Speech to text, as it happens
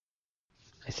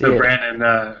I see So, it.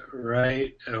 Brandon,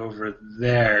 right over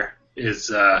there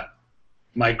is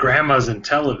my grandma's in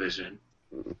television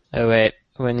Oh, wait.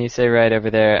 When you say right over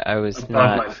there, I was above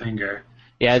not. my finger.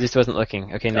 Yeah, I just wasn't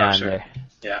looking. Okay, now Oh, I'm sure. there.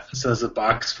 Yeah, so there's a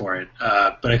box for it,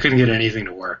 but I couldn't get anything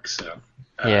to work, so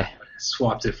I Yeah.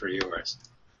 swapped it for yours.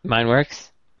 Mine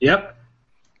works? Yep.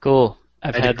 Cool.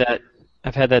 I've I had had to, that.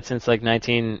 I've had that since like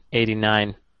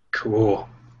 1989. cool.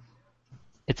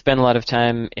 It's been a lot of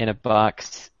time in a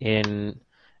box in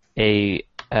a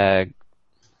kind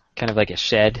of like a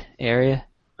shed area,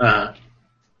 Uh,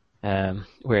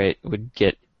 where it would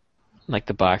get like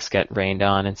the box got rained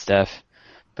on and stuff.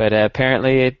 But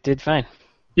apparently it did fine.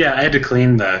 yeah, I had to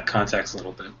clean the contacts a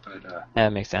little bit, but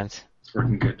That makes sense. it's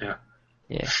working good now.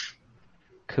 Yeah.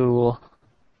 Cool.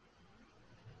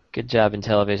 Good job in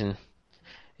television.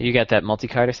 You got that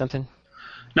multi-card or something?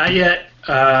 Not yet,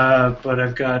 but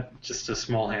I've got just a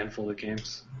small handful of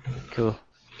games. Cool.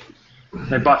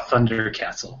 I bought Thunder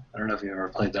Castle. I don't know if you ever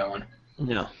played that one.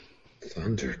 No.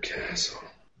 Thunder Castle.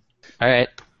 All right.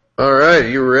 All right,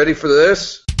 you ready for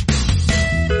this?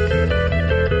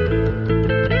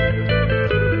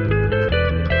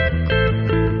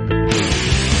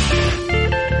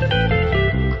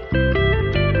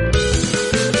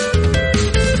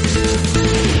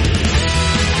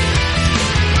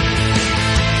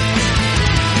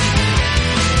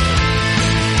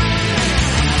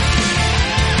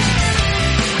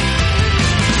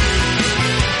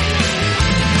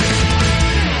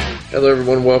 Hello,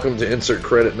 everyone. Welcome to Insert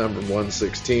Credit number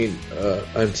 116.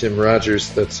 I'm Tim Rogers.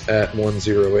 That's at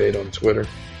 108 on Twitter.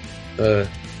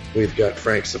 We've got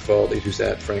Frank Cifaldi, who's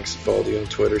at Frank Cifaldi on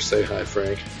Twitter. Say hi,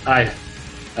 Frank. Hi.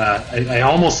 I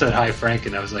almost said hi, Frank,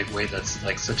 and I was like, wait, that's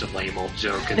like such a lame old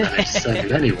joke, and then I just said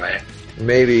it anyway.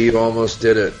 Maybe you almost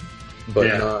did it, but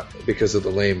Yeah. not because of the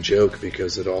lame joke,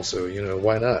 because it also,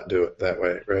 why not do it that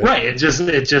way, right? Right. It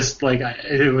just like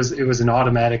it was an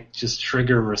automatic just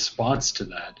trigger response to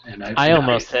that, and I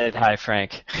almost said hi,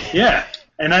 Frank. yeah,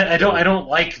 and I don't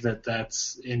like that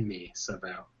that's in me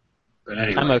somehow. But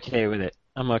anyway, I'm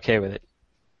okay with it.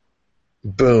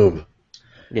 Boom.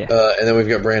 Yeah. And then we've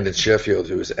got Brandon Sheffield,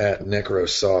 who is at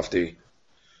Necrosofty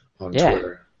on Yeah.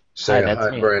 Twitter. Say Hi, that's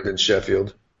hi, me. Brandon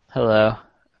Sheffield. Hello.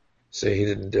 Say he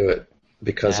didn't do it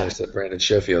because Yeah. I said Brandon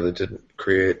Sheffield. It didn't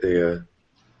create the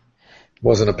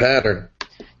wasn't a pattern.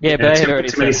 Yeah, but I had already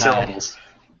too many said hi. syllables.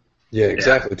 Yeah,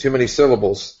 exactly. Too many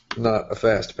syllables, not a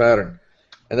fast pattern.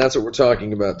 And that's what we're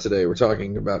talking about today. We're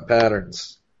talking about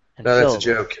patterns. And No, that's a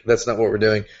syllables. joke. That's not what we're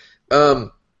doing.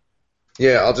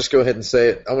 Yeah, I'll just go ahead and say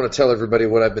it. I want to tell everybody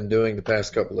what I've been doing the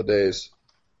past couple of days.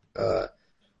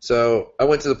 So I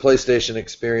went to the PlayStation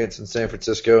Experience in San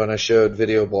Francisco, and I showed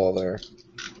Video Ball there.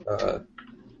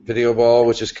 Video Ball,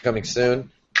 which is coming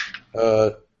soon.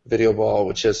 Video Ball,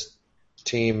 which has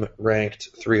team-ranked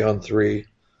 3-on-3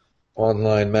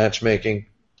 online matchmaking,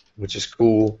 which is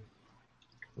cool.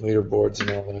 Leaderboards and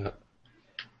all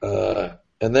that.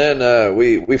 And then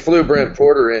we flew Brent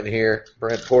Porter in here.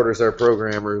 Brent Porter's our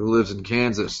programmer who lives in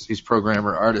Kansas. He's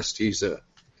programmer artist. He's a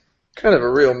kind of a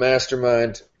real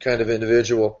mastermind kind of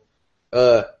individual.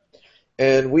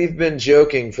 And we've been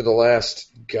joking for the last,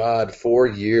 4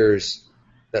 years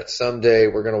that someday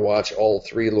we're going to watch all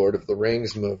 3 Lord of the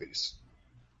Rings movies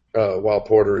while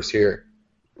Porter is here.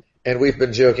 And we've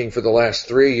been joking for the last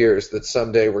 3 years that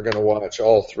someday we're going to watch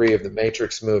all 3 of the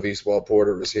Matrix movies while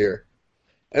Porter is here.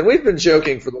 And we've been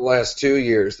joking for the last 2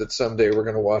 years that someday we're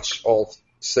going to watch all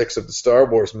 6 of the Star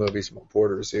Wars movies while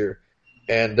Porter is here.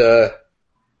 And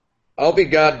I'll be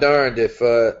darned if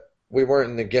we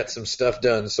weren't in the get some stuff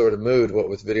done sort of mood, what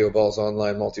with Video Ball's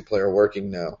online multiplayer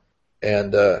working now.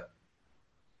 And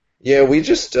yeah, we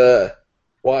just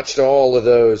watched all of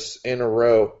those in a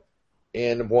row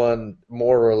in one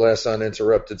more or less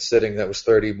uninterrupted sitting that was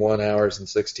 31 hours and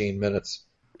 16 minutes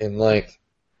in length.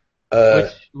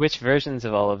 Which versions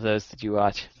of all of those did you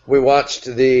watch? We watched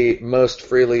the most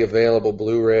freely available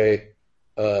Blu-ray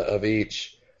of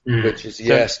each, which is, the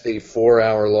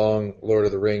 4-hour-long Lord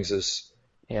of the Rings is.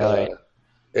 Yeah, right.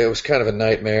 It was kind of a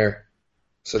nightmare.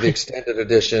 So the extended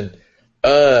edition.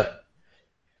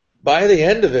 By the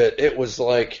end of it, it was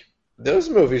like, those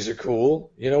movies are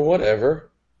cool. Whatever.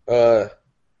 They're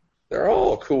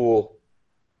all cool.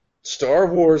 Star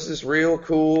Wars is real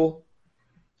cool.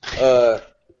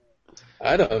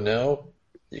 I don't know.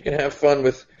 You can have fun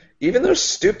with even those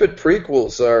stupid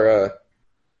prequels are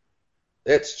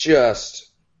it's just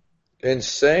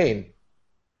insane.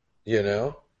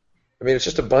 I mean, it's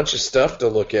just a bunch of stuff to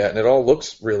look at and it all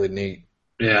looks really neat.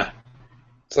 Yeah.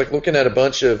 It's like looking at a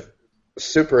bunch of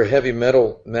super heavy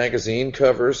metal magazine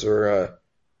covers or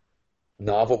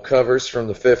novel covers from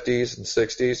the 50s and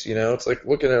 60s. It's like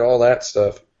looking at all that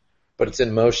stuff, but it's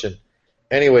in motion.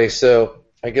 Anyway, so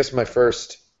I guess my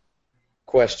first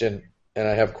question, and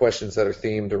I have questions that are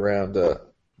themed around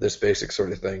this basic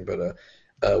sort of thing, but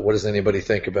what does anybody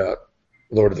think about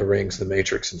Lord of the Rings, The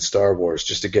Matrix, and Star Wars,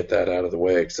 just to get that out of the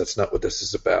way, because that's not what this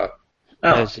is about.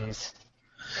 Oh, jeez.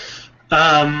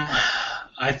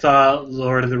 I thought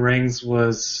Lord of the Rings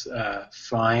was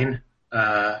fine,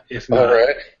 if not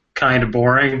kind of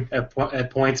boring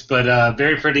at points, but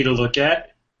very pretty to look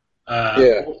at.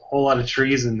 Whole lot of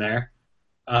trees in there.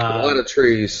 A lot of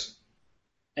trees.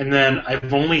 And then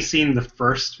I've only seen the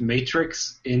first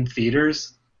Matrix in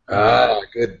theaters.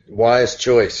 Good, wise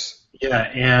choice. Yeah,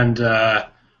 and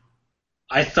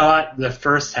I thought the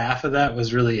first half of that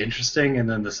was really interesting, and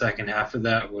then the second half of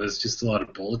that was just a lot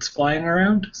of bullets flying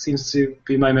around. Seems to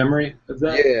be my memory of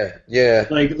that. Yeah.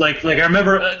 Like I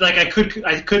remember, I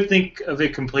could think of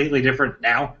it completely different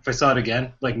now if I saw it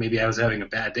again. Like maybe I was having a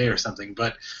bad day or something,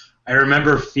 but I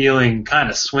remember feeling kind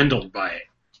of swindled by it.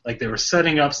 Like they were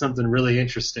setting up something really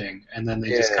interesting, and then they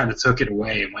just kind of took it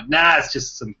away and went, nah, it's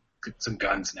just some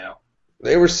guns now.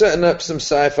 They were setting up some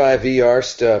sci-fi VR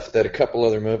stuff that a couple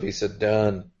other movies had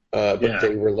done, but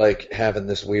they were like having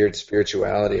this weird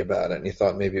spirituality about it, and you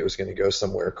thought maybe it was going to go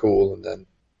somewhere cool, and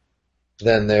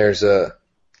then there's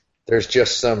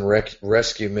just some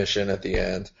rescue mission at the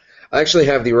end. I actually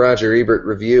have the Roger Ebert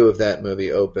review of that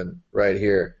movie open right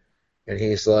here, and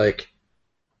he's like,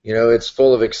 it's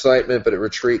full of excitement, but it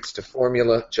retreats to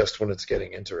formula just when it's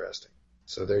getting interesting.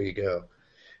 So there you go.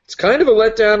 It's kind of a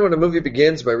letdown when a movie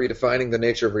begins by redefining the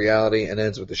nature of reality and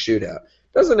ends with a shootout.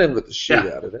 It doesn't end with the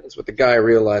shootout. It ends with the guy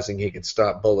realizing he can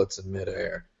stop bullets in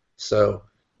midair. So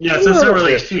it's not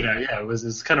really a shootout. Yeah,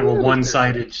 it's kind of a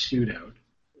one-sided shootout.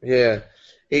 Yeah,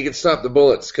 he can stop the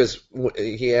bullets because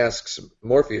he asks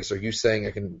Morpheus, "Are you saying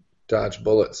I can dodge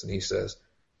bullets?" And he says,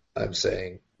 "I'm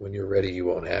saying when you're ready, you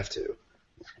won't have to."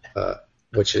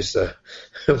 Which is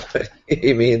what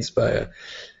he means by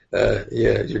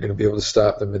you're going to be able to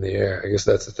stop them in the air. I guess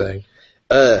that's the thing.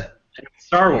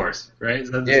 Star Wars, right?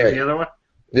 Is that the other one?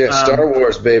 Yeah, Star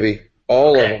Wars, baby.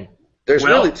 All of them. There's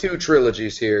really two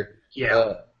trilogies here.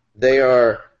 Yeah. They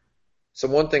are... So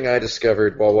one thing I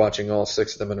discovered while watching all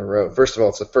 6 of them in a row, first of all,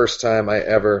 it's the first time I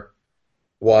ever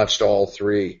watched all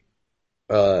 3,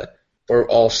 or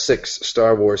all 6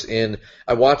 Star Wars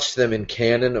I watched them in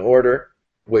canon order,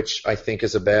 which I think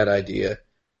is a bad idea,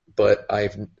 but I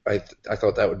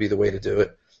thought that would be the way to do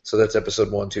it. So that's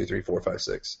episode 1, 2, 3, 4, 5,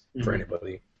 6 for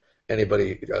anybody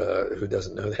who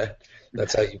doesn't know that.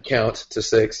 That's how you count to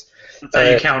 6. That's how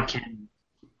you count canon.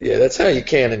 Yeah, that's how you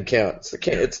canon count.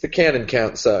 It's the canon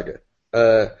count saga.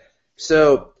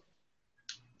 So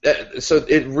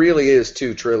it really is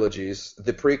 2 trilogies.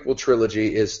 The prequel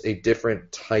trilogy is a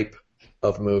different type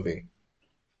of movie.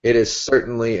 It is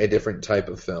certainly a different type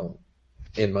of film.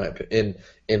 In my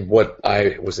in what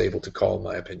I was able to call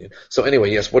my opinion. So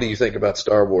anyway, yes, what do you think about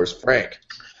Star Wars, Frank?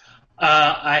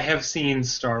 I have seen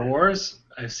Star Wars.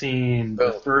 I've seen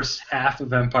the first half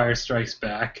of Empire Strikes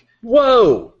Back.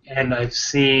 Whoa! And I've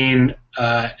seen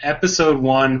episode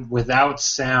 1 without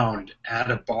sound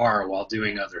at a bar while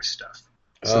doing other stuff.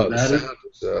 So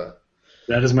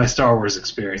that is my Star Wars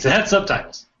experience. It had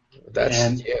subtitles.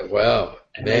 Wow.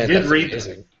 And man, I did that's read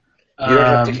amazing. Them. You don't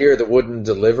have to hear the wooden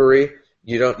delivery.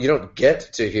 You don't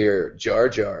get to hear Jar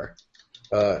Jar.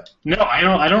 No,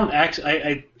 I don't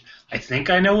actually. I think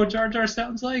I know what Jar Jar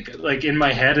sounds like. Like in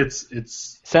my head,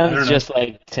 it's sounds just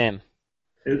like Tim.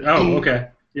 Okay,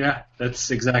 yeah,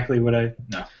 that's exactly what I.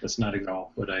 No, that's not at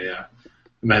all what I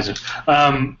imagined.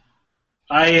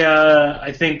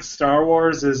 I think Star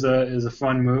Wars is a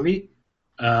fun movie.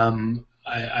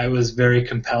 I was very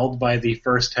compelled by the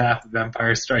first half of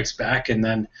Empire Strikes Back, and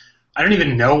then I don't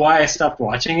even know why I stopped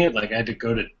watching it. Like I had to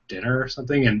go to dinner or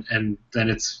something, and then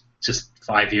it's just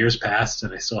 5 years passed,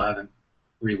 and I still haven't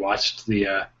rewatched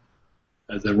the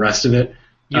rest of it.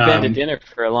 You've been to dinner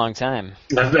for a long time.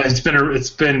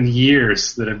 It's been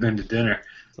years that I've been to dinner,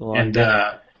 and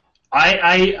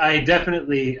I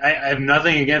definitely I have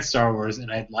nothing against Star Wars,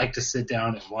 and I'd like to sit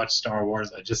down and watch Star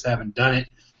Wars. I just haven't done it.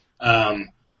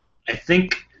 I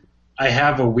think I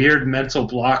have a weird mental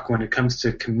block when it comes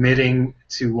to committing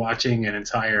to watching an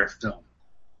entire film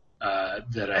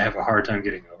that I have a hard time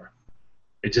getting over.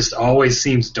 It just always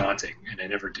seems daunting, and I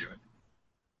never do it.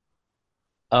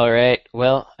 All right.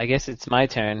 Well, I guess it's my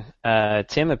turn.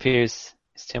 Tim appears.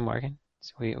 Is Tim working?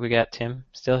 So we got Tim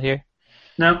still here?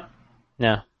 No.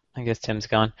 I guess Tim's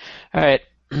gone. All right.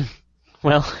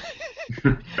 Well,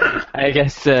 I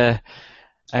guess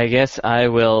I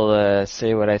will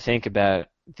say what I think about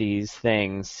these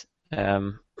things.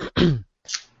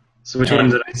 So which one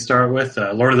did I start with?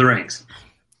 Lord of the Rings.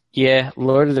 Yeah,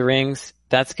 Lord of the Rings.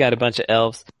 That's got a bunch of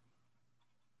elves.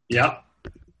 Yep.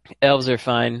 Elves are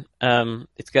fine.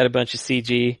 It's got a bunch of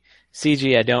CG.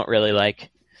 CG I don't really like.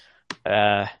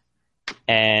 And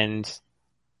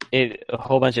a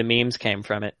whole bunch of memes came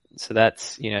from it. So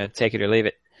that's, take it or leave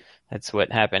it. That's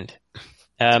what happened.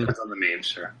 Depends on the memes,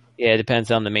 sure. Yeah, it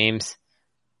depends on the memes.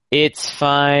 It's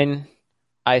fine.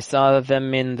 I saw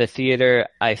them in the theater.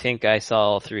 I think I saw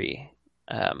all three.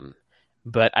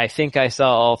 But I think I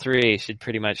saw all three should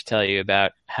pretty much tell you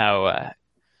about how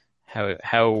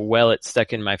well it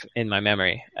stuck in my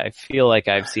memory. I feel like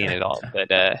I've seen it all,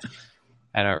 but I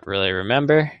don't really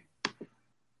remember.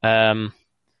 The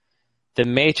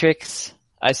Matrix,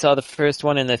 I saw the first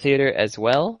one in the theater as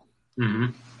well,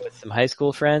 with some high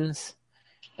school friends.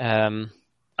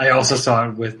 I also saw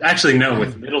it with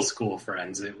middle school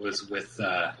friends. It was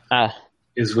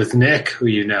with Nick, who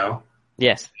you know.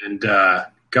 Yes. And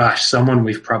someone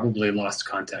we've probably lost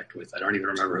contact with. I don't even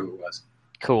remember who it was.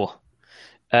 Cool.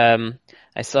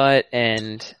 I saw it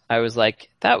and I was like,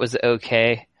 that was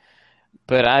okay,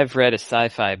 but I've read a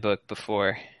sci-fi book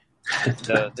before,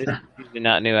 so these are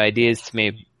not new ideas to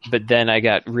me. But then I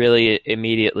got really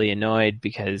immediately annoyed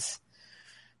because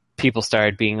people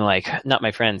started being like, not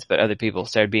my friends, but other people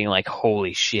started being like,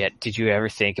 holy shit, did you ever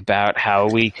think about how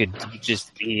we could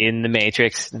just be in the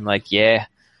Matrix? I'm like, yeah.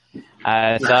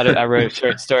 I wrote a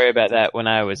short story about that when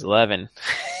I was 11.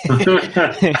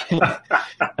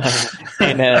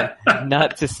 And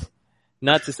not to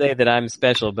say that I'm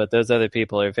special, but those other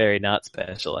people are very not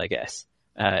special, I guess,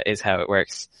 is how it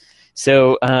works.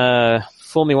 So,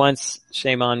 fool me once,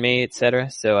 shame on me, etc.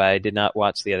 So I did not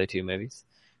watch the other two movies.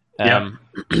 So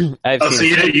you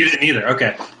didn't either.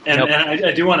 Okay. And, nope. And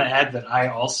I do want to add that I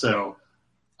also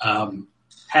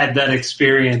had that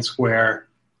experience where,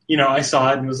 I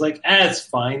saw it and was like, it's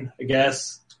fine, I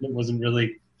guess. It wasn't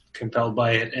really compelled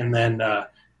by it. And then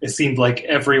it seemed like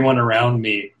everyone around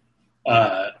me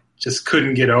just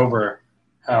couldn't get over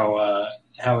how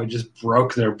it just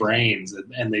broke their brains,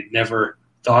 and they'd never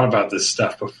thought about this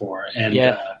stuff before. And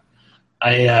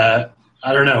I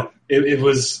don't know. It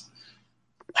was.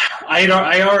 I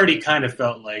already kind of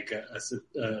felt like a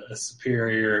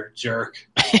superior jerk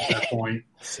at that point.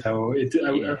 So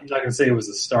I'm not going to say it was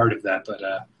the start of that, but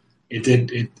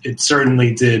it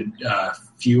certainly did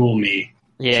fuel me.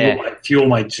 Yeah. Fuel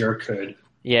my jerkhood.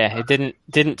 Yeah, it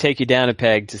didn't take you down a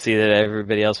peg to see that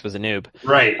everybody else was a noob.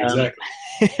 Right, exactly.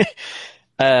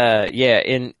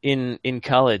 In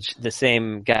college, the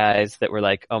same guys that were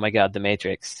like, "Oh my God, The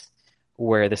Matrix,"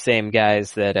 were the same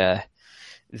guys that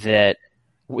their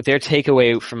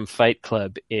takeaway from Fight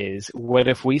Club is, "What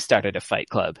if we started a fight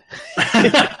club?"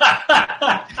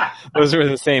 Those were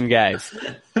the same guys,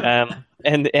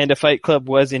 and a fight club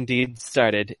was indeed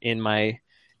started in my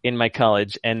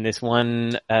college, and this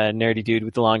one nerdy dude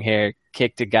with the long hair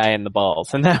kicked a guy in the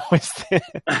balls, and that was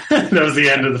that was the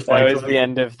end of the fight club. That was the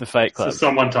end of the Fight Club. So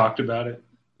someone talked about it.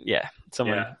 Yeah,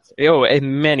 someone. Yeah. Oh,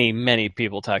 and many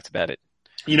people talked about it.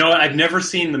 I've never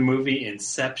seen the movie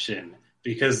Inception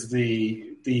because the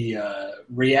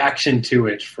reaction to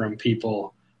it from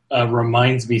people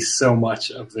reminds me so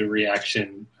much of the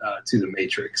reaction to The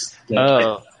Matrix that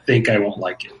I think I won't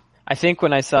like it. I think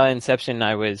when I saw Inception,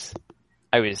 I was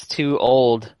too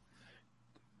old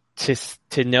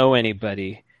to know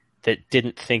anybody that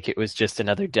didn't think it was just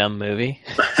another dumb movie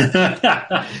at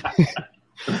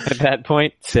that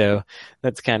point. So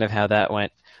that's kind of how that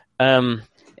went. And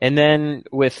then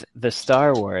with the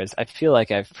Star Wars, I feel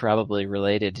like I've probably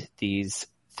related these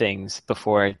things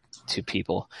before to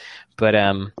people. But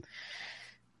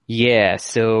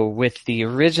so with the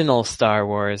original Star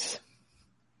Wars,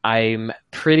 I'm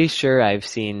pretty sure I've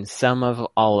seen some of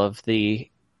all of the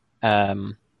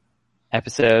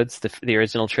episodes, the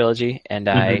original trilogy, and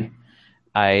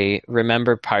I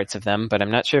remember parts of them, but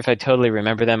I'm not sure if I totally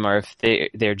remember them or if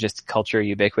they're just culture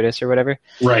ubiquitous or whatever.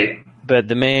 Right. But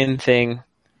the main thing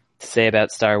to say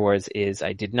about Star Wars is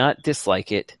I did not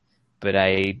dislike it, but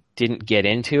I didn't get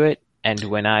into it. And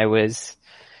when I was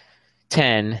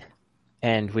 10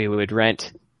 and we would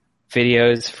rent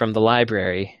videos from the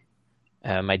library,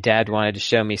 my dad wanted to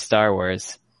show me Star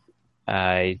Wars.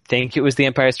 I think it was The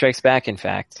Empire Strikes Back, in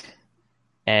fact.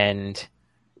 And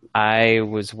I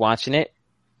was watching it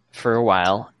for a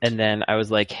while, and then I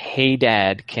was like, hey,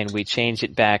 Dad, can we change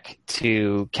it back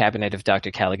to Cabinet of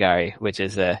Dr. Caligari, which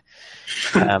is a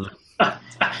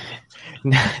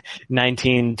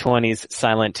 1920s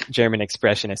silent German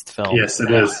expressionist film. Yes,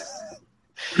 it is.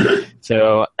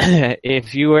 So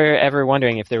if you were ever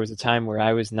wondering if there was a time where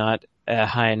I was not a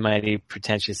high and mighty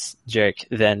pretentious jerk,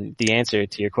 then the answer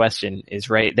to your question is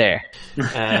right there.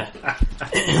 Yeah,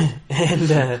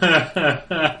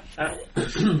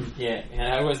 and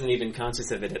I wasn't even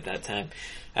conscious of it at that time.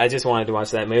 I just wanted to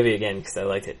watch that movie again because I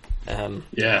liked it.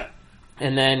 Yeah.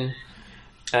 And then,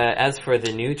 as for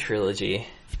the new trilogy,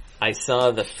 I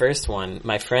saw the first one.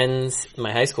 My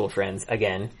high school friends,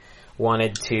 again,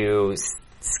 wanted to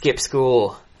skip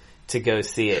school to go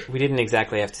see it. We didn't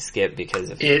exactly have to skip because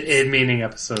of it meaning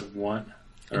episode 1?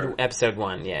 Or... Episode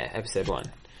 1, yeah, episode 1.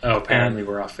 Oh, apparently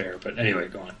we're off air, but anyway,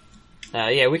 go on.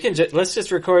 Yeah, we can let's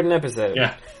just record an episode.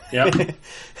 Yeah. Yep.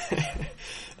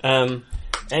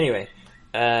 Anyway,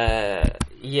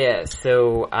 yeah,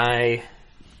 so I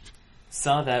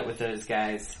saw that with those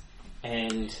guys,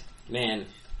 and man,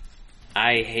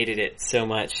 I hated it so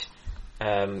much.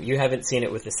 You haven't seen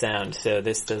it with the sound, so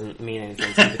this doesn't mean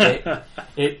anything to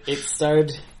you. It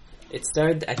starred,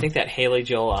 I think, that Haley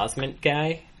Joel Osment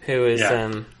guy, who is,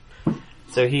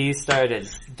 so he starred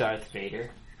as Darth Vader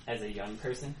as a young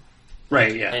person.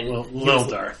 Right, yeah. And Lil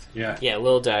Darth, yeah. Yeah,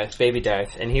 Lil Darth, baby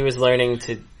Darth. And he was learning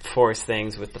to force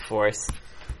things with the Force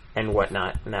and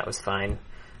whatnot, and that was fine.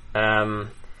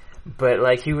 But,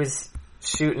 like, he was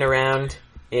shooting around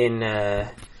in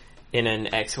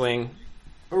an X-Wing,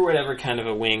 or whatever kind of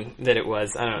a wing that it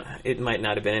was. I don't know. It might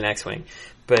not have been an X-Wing.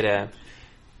 But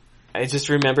I just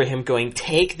remember him going,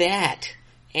 "Take that!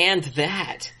 And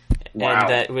that!" Wow. And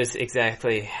that was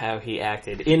exactly how he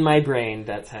acted. In my brain,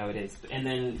 that's how it is. And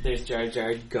then there's Jar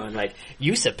Jar going like,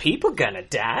 "You some people gonna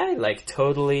die?" Like,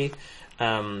 totally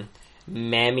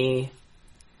mammy,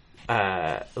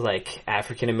 like,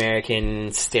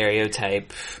 African-American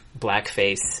stereotype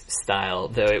blackface style.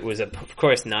 Though it was, of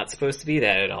course, not supposed to be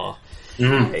that at all.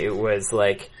 Mm. It was,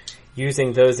 like,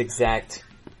 using those exact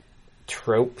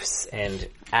tropes and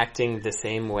acting the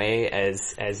same way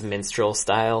as minstrel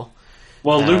style.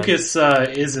 Well, Lucas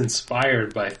is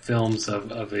inspired by films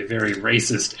of a very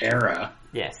racist era.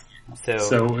 Yes.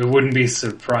 So it wouldn't be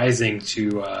surprising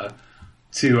to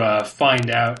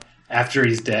find out after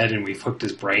he's dead and we've hooked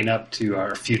his brain up to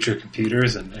our future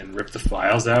computers and ripped the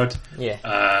files out.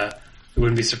 Yeah. It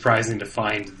wouldn't be surprising to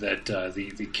find that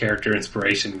the character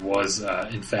inspiration was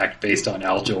in fact based on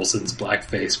Al Jolson's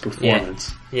blackface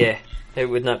performance. Yeah, it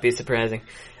would not be surprising.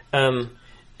 And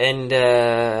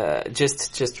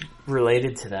just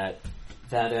related to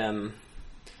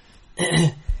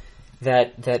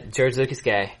that George Lucas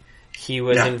guy, he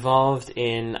was involved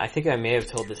in, I think I may have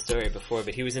told this story before,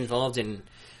 but he was involved in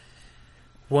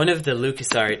one of the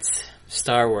LucasArts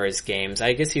Star Wars games.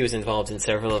 I guess he was involved in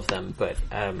several of them, but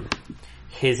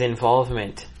his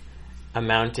involvement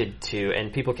amounted to,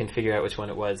 and people can figure out which one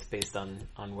it was based on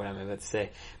what I'm about to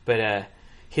say, but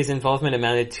his involvement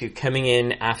amounted to coming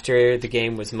in after the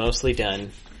game was mostly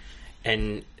done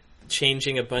and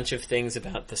changing a bunch of things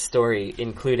about the story,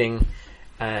 including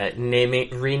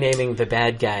renaming the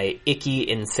bad guy Icky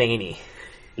Insaney.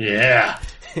 Yeah.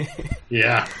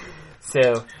 Yeah.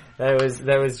 So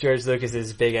that was George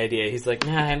Lucas's big idea. He's like,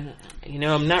 nah,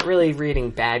 I'm not really reading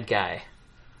bad guy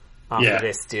off of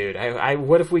this dude. I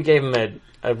what if we gave him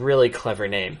a really clever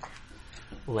name,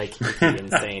 like Icky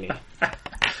Insaney?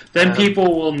 Then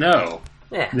people will know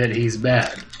that he's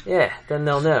bad. Yeah, then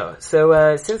they'll know.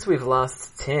 So since we've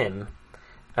lost Tim,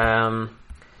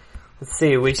 let's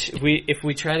see. If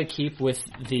we try to keep with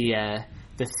the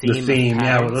theme. The theme,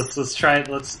 yeah. Well, let's try it.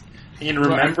 Let's in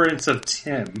remembrance of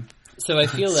Tim. So I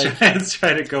feel like let's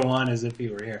try to go on as if he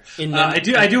were here. I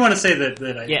do want to say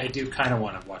that I do kind of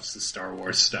want to watch the Star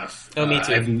Wars stuff. Oh, me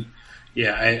too.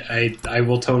 I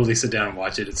will totally sit down and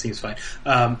watch it. It seems fine.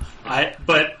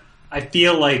 But I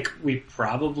feel like we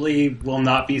probably will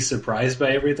not be surprised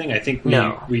by everything. I think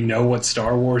we know what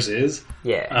Star Wars is.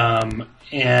 Yeah.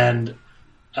 And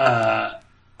I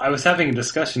was having a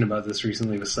discussion about this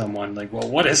recently with someone. Like, well,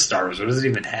 what is Star Wars? What does it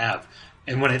even have?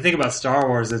 And when I think about Star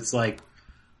Wars, it's like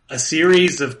a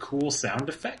series of cool sound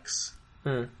effects.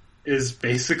 Is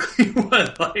basically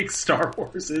what like Star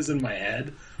Wars is in my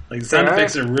head. Like, the sound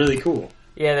effects are really cool.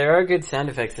 Yeah, there are good sound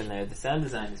effects in there. The sound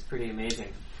design is pretty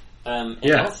amazing. And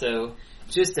also,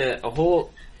 just a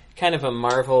whole kind of a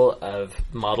marvel of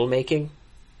model making.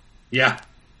 Yeah.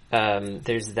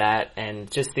 There's that, and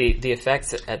just the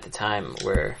effects at the time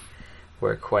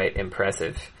were quite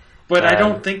impressive. But I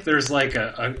don't think there's like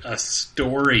a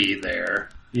story there,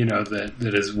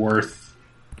 that is worth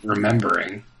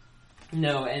remembering.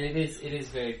 No, and it is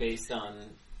very based on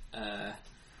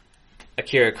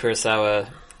Akira Kurosawa,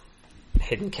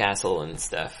 Hidden Castle and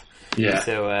stuff. Yeah.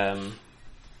 So,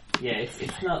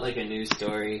 it's not like a news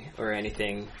story or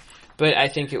anything, But I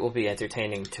think it will be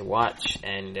entertaining to watch,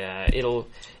 and it'll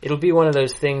be one of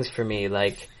those things for me,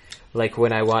 like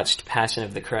when I watched Passion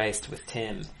of the Christ with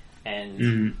Tim,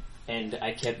 and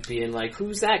I kept being like,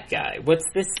 "Who's that guy? What's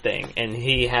this thing?" And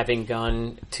he, having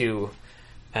gone to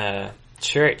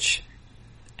church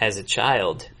as a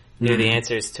child, knew the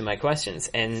answers to my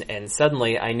questions, and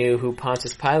suddenly I knew who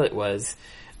Pontius Pilate was,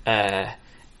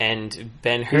 and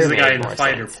Ben Hur. He's the guy made in the more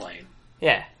fighter sense. plane.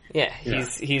 Yeah.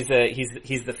 He's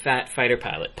the fat fighter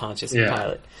pilot, Pontius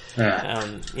Pilate.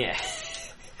 Yeah.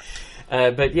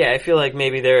 But yeah, I feel like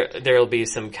maybe there'll be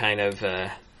some kind of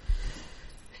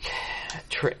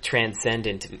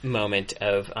transcendent moment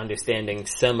of understanding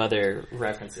some other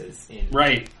references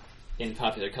in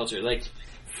popular culture. Like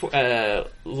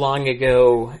long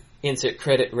ago, insert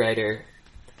credit writer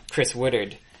Chris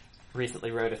Woodard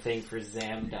recently wrote a thing for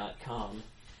Zam.com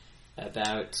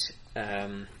about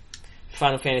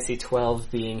Final Fantasy XII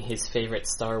being his favorite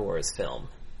Star Wars film.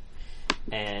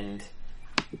 And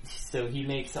so he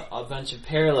makes a bunch of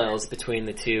parallels between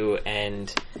the two,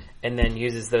 and then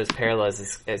uses those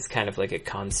parallels as kind of like a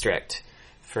construct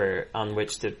on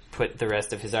which to put the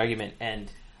rest of his argument. And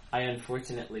I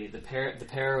unfortunately, the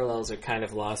parallels are kind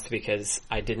of lost because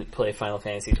I didn't play Final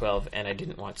Fantasy XII and I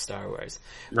didn't watch Star Wars.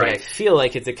 But I feel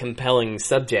like it's a compelling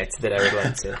subject that I would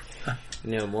like to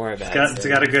know more about. It's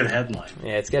got a good headline.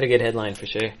 Yeah, it's got a good headline for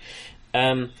sure.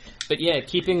 But yeah,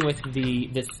 keeping with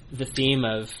the theme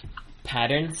of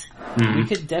patterns, we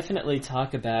could definitely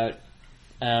talk about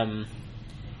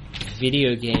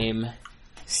video game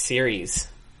series.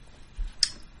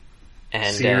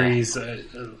 And series,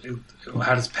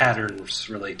 how does patterns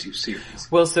relate to series?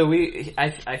 Well, so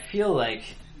I feel like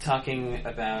talking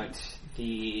about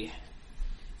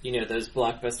those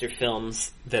blockbuster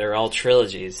films that are all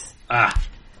trilogies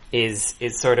is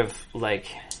sort of like,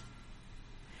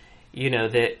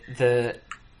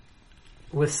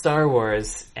 with Star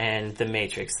Wars and The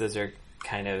Matrix, those are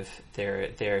kind of they're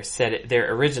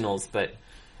originals, but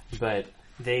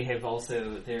they have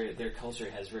also their culture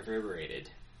has reverberated.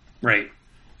 Right.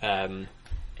 And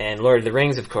Lord of the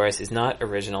Rings, of course, is not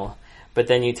original, but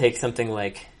then you take something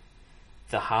like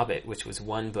The Hobbit, which was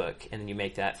one book, and then you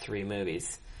make that 3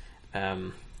 movies. I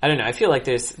don't know. I feel like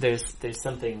there's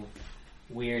something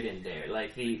weird in there.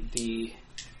 Like the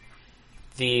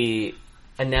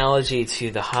analogy to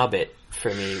The Hobbit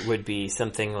for me would be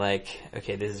something like,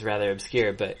 okay, this is rather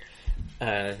obscure, but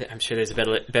I'm sure there's a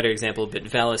better example. But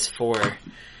Valis 4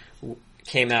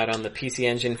 came out on the PC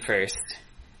Engine first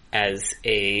as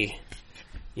a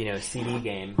CD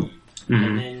game,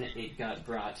 and then it got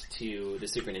brought to the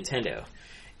Super Nintendo,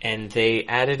 and they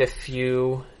added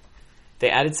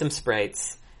some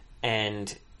sprites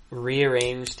and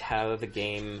rearranged how the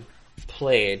game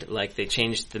played. Like, they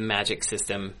changed the magic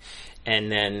system,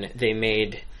 and then they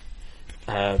made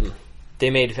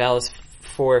Valis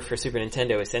 4 for Super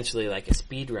Nintendo essentially like a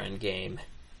speedrun game,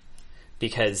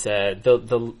 because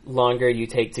the longer you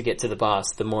take to get to the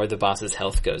boss, the more the boss's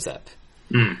health goes up.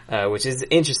 Which is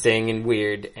interesting and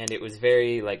weird, and it was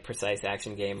very like precise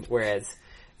action game, whereas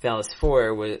Valis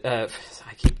 4 was I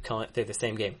keep calling it, they're the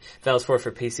same game. Valis 4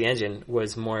 for PC Engine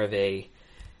was more of a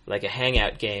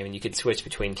hangout game, and you could switch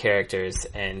between characters,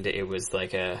 and it was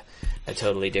like a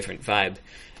totally different vibe.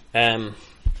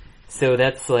 So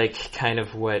that's like kind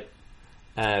of what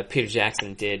Peter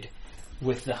Jackson did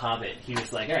with The Hobbit. He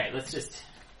was like, all right, let's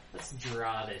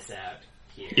draw this out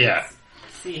here. Yeah.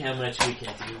 Let's see how much we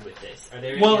can do with this. Are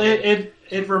there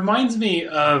it reminds me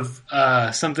of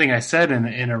something I said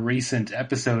in a recent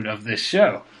episode of this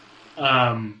show.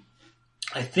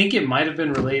 I think it might have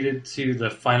been related to the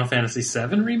Final Fantasy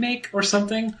VII remake or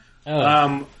something.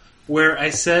 Where I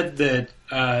said that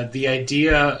the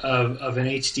idea of an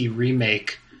HD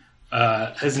remake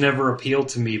has never appealed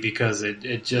to me because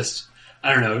it just,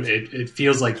 I don't know, it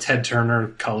feels like Ted Turner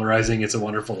colorizing It's a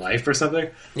Wonderful Life or something.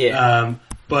 Yeah.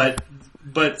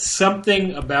 But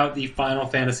something about the Final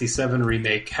Fantasy VII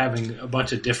remake having a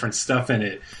bunch of different stuff in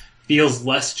it feels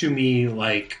less to me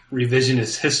like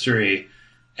revisionist history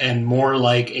and more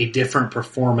like a different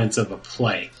performance of a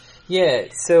play. Yeah,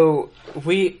 so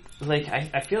I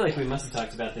feel like we must have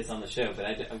talked about this on the show,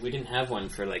 but we didn't have one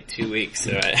for like 2 weeks,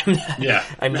 so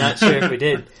I'm not sure if we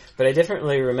did. But I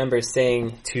definitely remember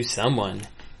saying to someone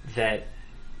that,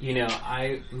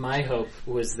 my hope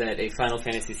was that a Final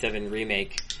Fantasy VII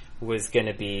remake was going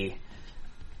to be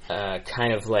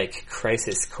kind of like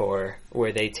Crisis Core,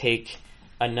 where they take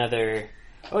another...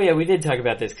 Oh yeah, we did talk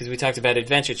about this because we talked about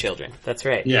Adventure Children. That's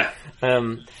right. Yeah.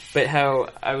 But how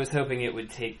I was hoping it would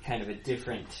take kind of a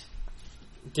different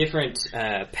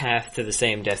path to the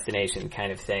same destination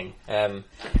kind of thing,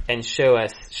 and show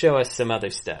us some other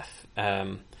stuff.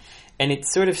 And it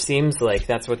sort of seems like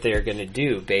that's what they're going to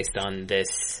do based on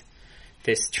this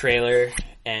trailer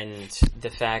and the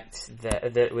fact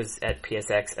that it was at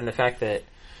PSX, and the fact that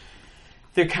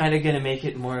they're kind of going to make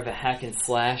it more of a hack and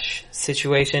slash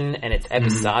situation, and it's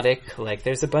episodic. Mm-hmm. Like,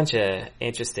 there's a bunch of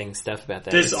interesting stuff about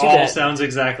that. This all sounds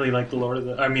exactly like the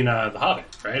Hobbit,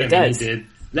 right? It does. He did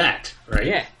that, right?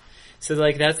 Yeah. So,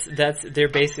 like, that's they're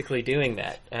basically doing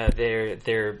that.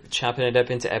 They're chopping it up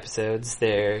into episodes.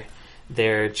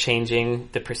 They're changing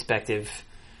the perspective,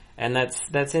 and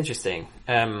that's interesting.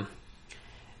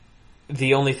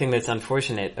 The only thing that's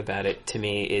unfortunate about it to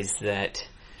me is that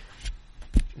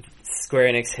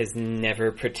Square Enix has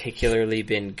never particularly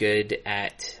been good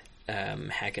at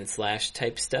hack and slash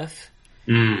type stuff.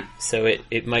 So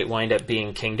it might wind up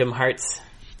being Kingdom Hearts,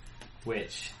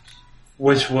 which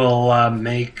will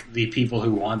make the people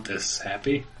who want this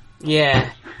happy.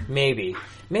 Yeah, maybe,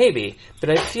 but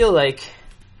I feel like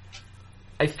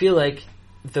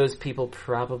those people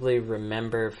probably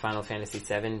remember Final Fantasy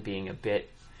VII being a bit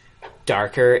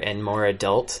darker and more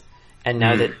adult, and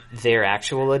now that they're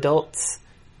actual adults,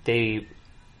 they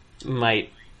might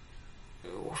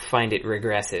find it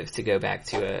regressive to go back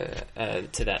to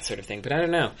that sort of thing. But I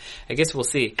don't know. I guess we'll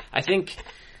see. I think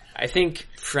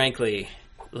frankly,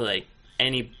 like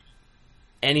any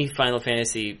Final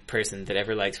Fantasy person that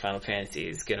ever likes Final Fantasy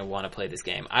is going to want to play this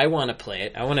game. I want to play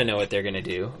it. I want to know what they're going to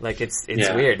do. Like, it's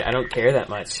weird. I don't care that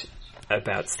much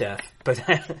about stuff, but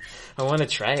I want to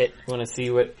try it. I want to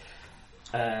see what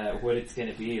it's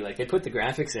going to be. Like, they put the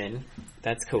graphics in.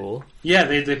 That's cool. Yeah,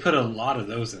 they put a lot of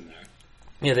those in there.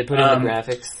 Yeah, they put in the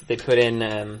graphics. They put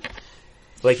in,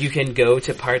 like, you can go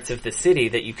to parts of the city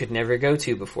that you could never go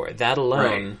to before. That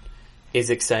alone is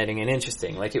exciting and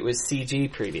interesting. Like, it was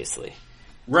CG previously.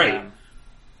 Right.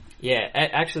 Yeah,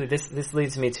 actually, this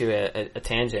leads me to a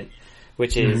tangent,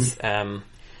 which is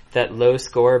that low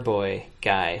score boy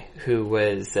guy who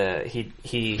was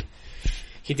he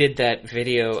did that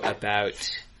video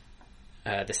about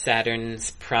the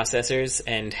Saturn's processors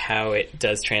and how it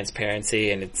does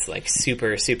transparency, and it's like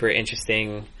super super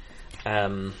interesting,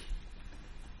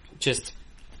 just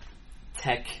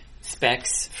tech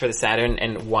specs for the Saturn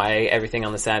and why everything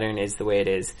on the Saturn is the way it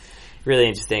is. Really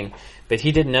interesting. But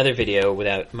he did another video,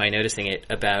 without my noticing it,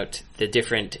 about the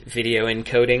different video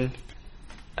encoding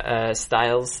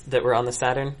styles that were on the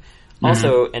Saturn.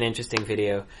 Also an interesting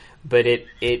video, but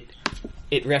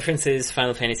it references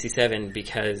Final Fantasy VII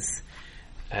because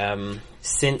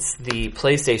since the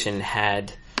PlayStation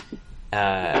had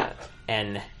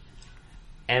an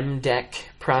MDEC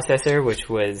processor, which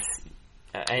was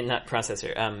not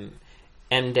processor,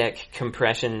 MDEC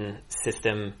compression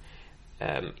system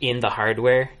in the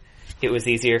hardware, it was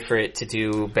easier for it to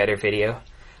do better video.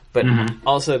 But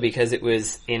also because it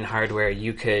was in hardware,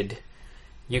 you could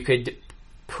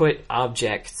put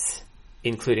objects,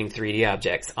 including 3D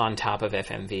objects, on top of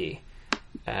FMV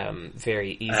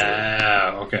very easily.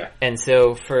 Okay. And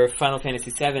so for Final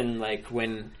Fantasy VII, like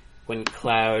when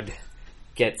Cloud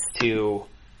gets to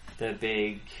the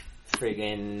big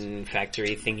friggin'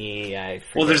 factory thingy,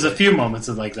 well, there's a few moments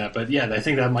of like that, but yeah, I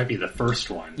think that might be the first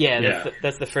one. Yeah,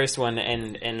 that's the first one,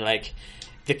 and like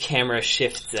the camera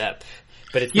shifts up.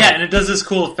 But it's and it does this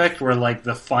cool effect where like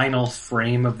the final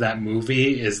frame of that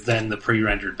movie is then the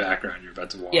pre-rendered background you're about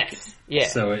to watch. Yes, yeah.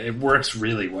 So it works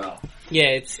really well.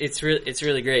 Yeah, it's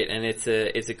really great, and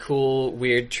it's a cool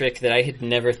weird trick that I had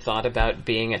never thought about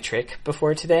being a trick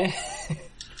before today.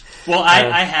 Well,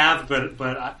 I have, but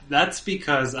that's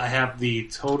because I have the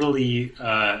totally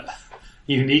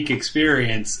unique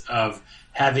experience of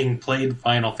having played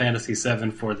Final Fantasy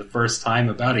VII for the first time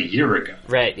about a year ago.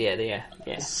 Right, yeah.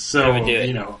 So,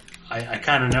 I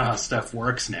kind of know how stuff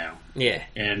works now. Yeah.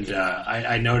 And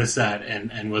I noticed that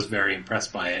and was very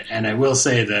impressed by it. And I will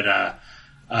say that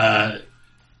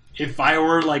if I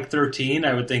were like 13,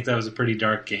 I would think that was a pretty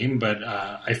dark game, but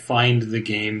I find the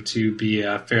game to be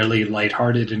fairly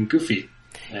lighthearted and goofy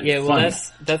and well, fun.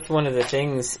 that's one of the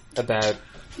things about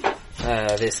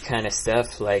this kind of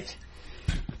stuff. Like,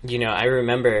 I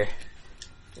remember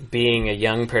being a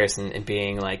young person and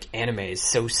being like, anime is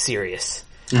so serious.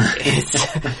 It's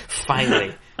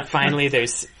finally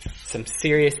there's some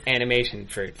serious animation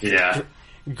for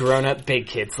grown-up big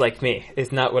kids like me.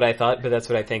 It's not what I thought, but that's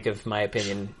what I think of my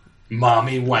opinion.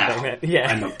 Mommy, wow. Yeah.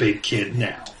 I'm a big kid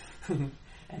now.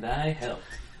 And I helped.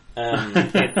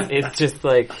 It's just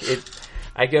like,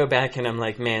 I go back and I'm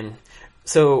like, man,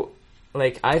 so,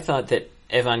 like, I thought that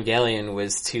Evangelion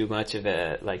was too much of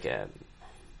a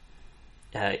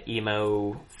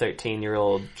emo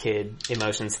 13-year-old kid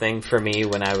emotions thing for me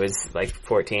when I was like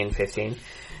 14, 15.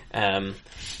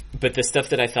 But the stuff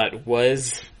that I thought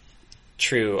was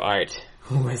true art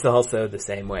was also the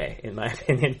same way, in my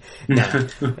opinion. No,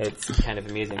 it's kind of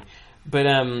amusing. But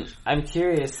I'm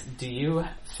curious, do you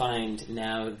find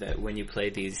now that when you play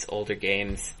these older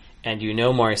games and you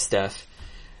know more stuff,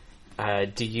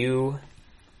 do you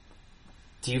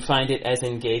find it as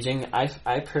engaging?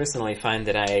 I personally find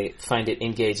that I find it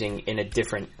engaging in a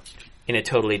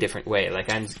totally different way.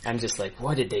 Like I'm just like,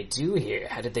 what did they do here?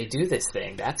 How did they do this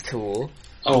thing? That's cool.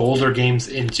 Oh, older games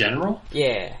in general?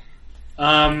 Yeah.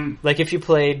 Like if you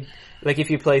play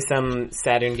some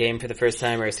Saturn game for the first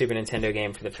time or a Super Nintendo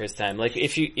game for the first time, like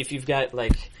if you've got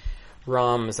like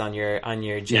ROMs on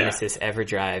your Genesis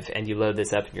EverDrive and you load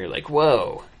this up and you're like,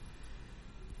 whoa.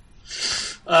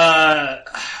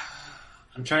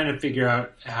 I'm trying to figure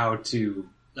out how to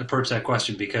approach that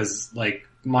question because, like,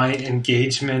 my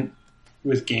engagement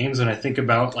with games when I think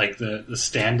about, like, the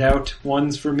standout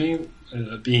ones for me,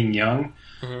 being young,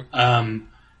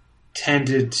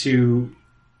 tended to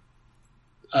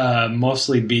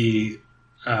mostly be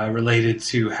related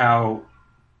to how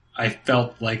I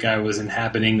felt like I was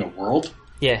inhabiting a world.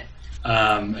 Yeah.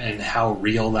 And how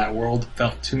real that world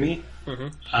felt to me.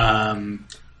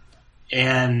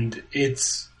 And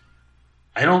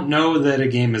I don't know that a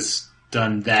game has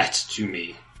done that to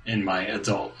me in my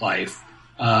adult life.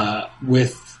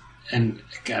 And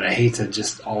God, I hate to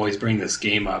just always bring this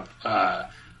game up,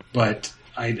 but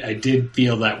I did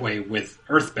feel that way with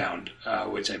Earthbound,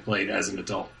 which I played as an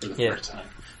adult for the first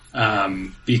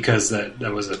time. Because that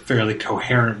was a fairly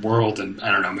coherent world, and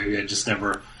I don't know, maybe I just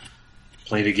never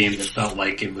played a game that felt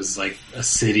like it was like a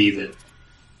city that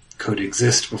could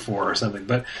exist before or something,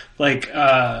 but like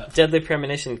Deadly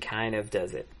Premonition kind of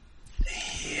does it.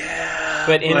 Yeah,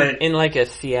 but in like a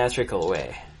theatrical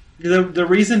way. The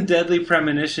reason Deadly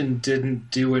Premonition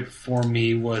didn't do it for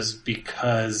me was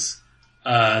because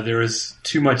there was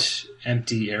too much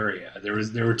empty area.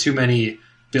 There were too many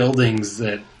buildings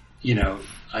that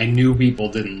I knew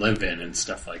people didn't live in and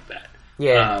stuff like that.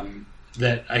 Yeah.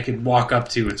 That I could walk up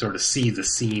to and sort of see the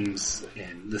seams,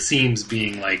 and the seams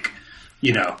being like,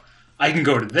 I can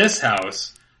go to this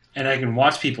house and I can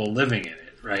watch people living in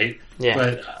it, right?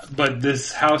 Yeah. But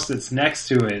this house that's next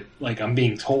to it, like, I'm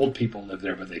being told people live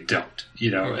there, but they don't,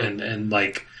 and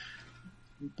like,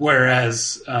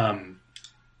 whereas Final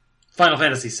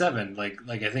Fantasy VII, like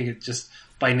I think it just,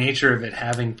 by nature of it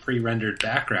having pre-rendered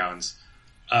backgrounds,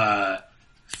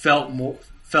 felt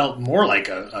more like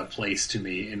a place to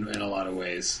me in a lot of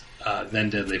ways than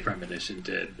Deadly Premonition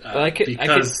did,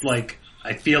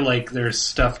 I feel like there's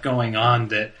stuff going on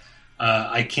that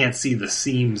I can't see the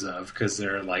seams of because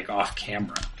they're like off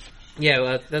camera. Yeah,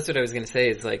 well, that's what I was going to say.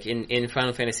 Is like in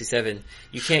Final Fantasy VII,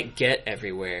 you can't get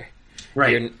everywhere.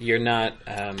 Right. You're not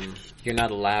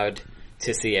allowed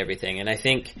to see everything, and I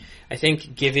think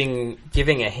giving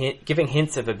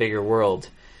hints of a bigger world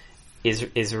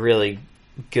is really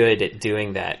good at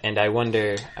doing that. And I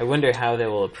wonder how they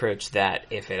will approach that,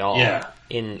 if at all. Yeah.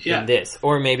 In this,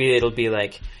 or maybe it'll be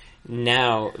like.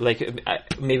 Now, like,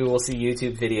 maybe we'll see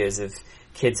YouTube videos of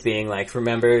kids being like,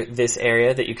 remember this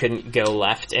area that you couldn't go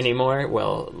left anymore?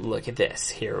 Well, look at this.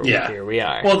 Here we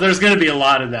are. Well, there's going to be a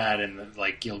lot of that, and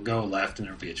like, you'll go left and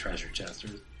there'll be a treasure chest or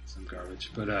some garbage.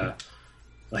 But,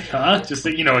 just,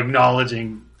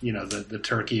 acknowledging, the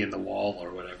turkey in the wall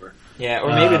or whatever. Yeah, or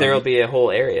maybe there'll be a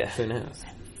whole area. Who knows?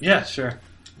 Yeah, sure.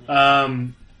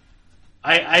 I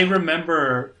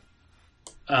remember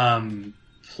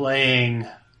playing...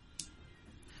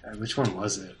 which one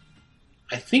was it?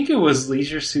 I think it was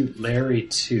Leisure Suit Larry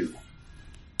 2.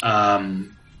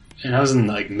 And I was in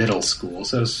like middle school,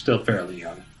 so I was still fairly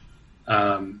young.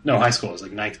 No, high school. I was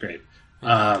like 9th grade.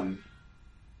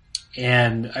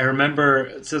 And I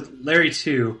remember, so Larry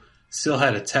 2 still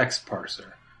had a text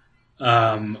parser.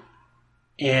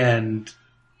 And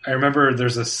I remember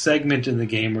there's a segment in the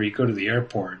game where you go to the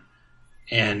airport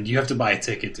and you have to buy a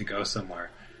ticket to go somewhere.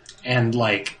 And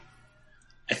like,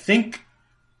 I think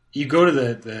you go to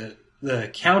the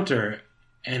counter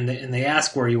and they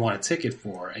ask where you want a ticket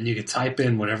for, and you can type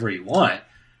in whatever you want.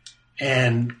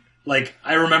 And like,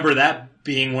 I remember that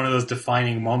being one of those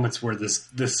defining moments where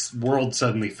this world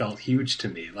suddenly felt huge to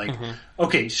me. Like,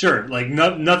 okay, sure, like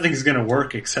nothing's going to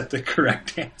work except the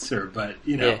correct answer, but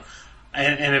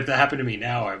and if that happened to me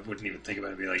now, I wouldn't even think about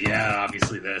it. I'd be like, yeah,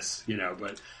 obviously this,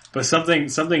 but something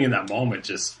in that moment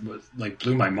just was, like,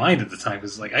 blew my mind at the time.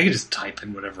 Because like, I could just type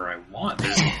in whatever I want.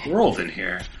 There's a world in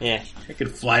here. Yeah, I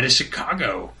could fly to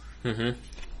Chicago.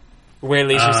 Where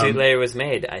Leisure Suit Larry was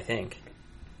made, I think.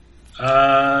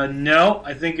 No,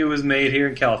 I think it was made here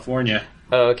in California.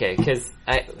 Oh, okay.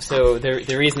 So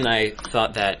the reason I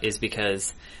thought that is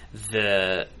because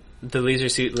the Leisure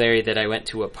Suit Larry that I went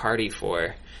to a party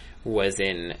for was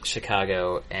in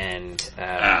Chicago and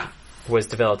was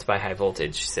developed by High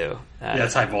Voltage. So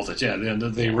that's High Voltage. Yeah,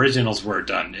 the originals were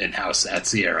done in house at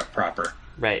Sierra proper.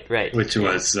 Right. Which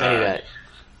was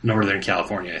Northern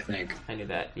California, I think. I knew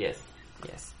that. Yes.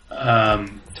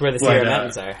 It's where the Sierra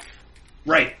Mountains are.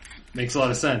 Right. Makes a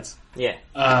lot of sense. Yeah.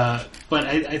 But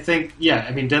I think,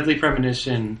 Deadly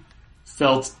Premonition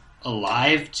felt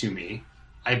alive to me.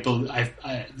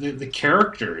 The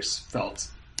characters felt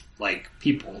like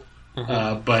people,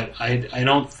 but I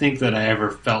don't think that I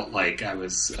ever felt like I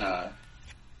was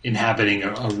inhabiting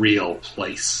a real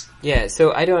place. Yeah,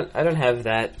 so I don't have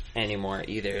that anymore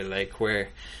either. Like where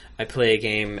I play a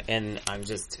game and I'm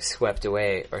just swept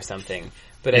away or something.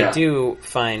 But I do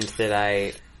find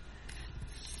that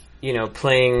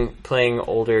playing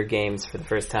older games for the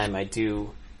first time, I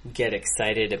do get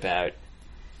excited about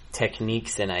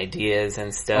techniques and ideas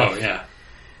and stuff. Oh, yeah.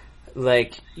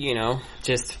 Like,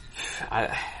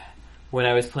 when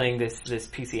I was playing this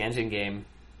PC Engine game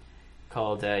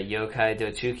called Yokai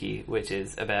Dochuki, which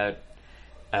is about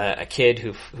a kid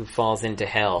who falls into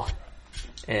hell,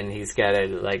 and he's got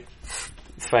to,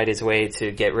 fight his way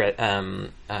to get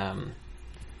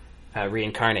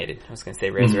reincarnated. I was going to say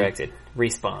resurrected.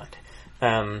 Respawned.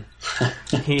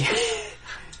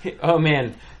 Oh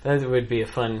man, that would be a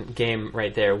fun game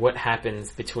right there. What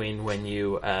happens between when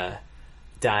you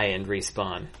die and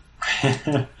respawn?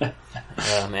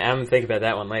 Oh man, I'm gonna think about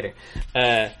that one later.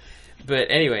 But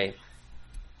anyway,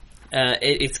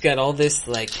 it's got all this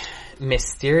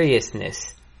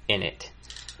mysteriousness in it,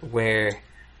 where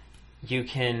you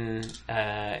can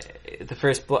the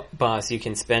first boss you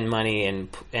can spend money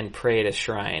and pray at a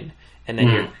shrine, and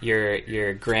then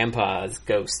your grandpa's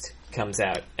ghost comes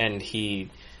out, and he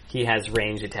has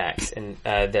range attacks and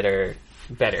that are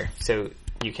better, so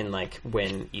you can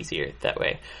win easier that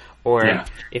way. Or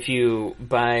if you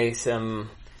buy some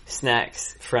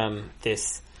snacks from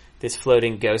this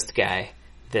floating ghost guy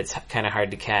that's kind of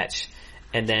hard to catch,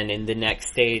 and then in the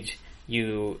next stage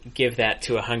you give that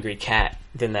to a hungry cat,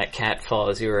 then that cat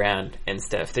follows you around and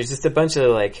stuff. There's just a bunch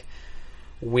of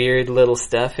weird little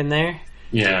stuff in there.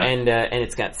 Yeah. And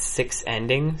it's got 6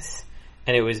 endings,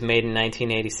 and it was made in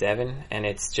 1987, and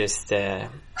it's just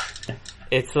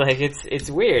it's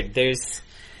weird. There's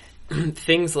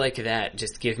things like that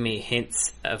just give me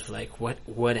hints of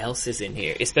what else is in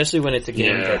here, especially when it's a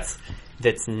game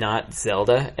that's not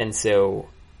Zelda, and so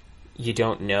you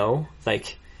don't know.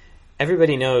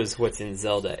 Everybody knows what's in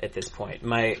Zelda at this point.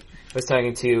 I was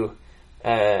talking to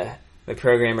my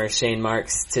programmer Shane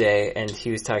Marks today, and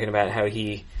he was talking about how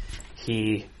he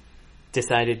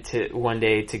decided to one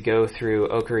day to go through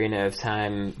Ocarina of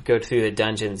Time, go through the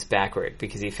dungeons backward,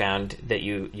 because he found that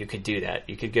you could do that.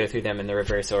 You could go through them in the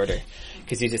reverse order,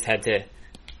 because you just had to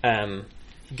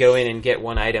go in and get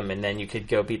one item, and then you could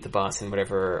go beat the boss in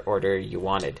whatever order you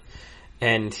wanted.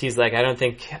 And he's like, I don't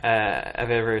think I've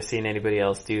ever seen anybody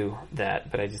else do that,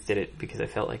 but I just did it because I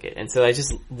felt like it. And so I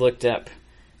just looked up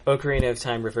Ocarina of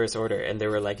Time reverse order, and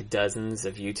there were dozens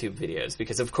of YouTube videos,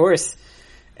 because of course,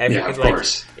 of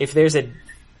course. If there's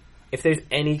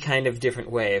any kind of different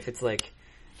way, if it's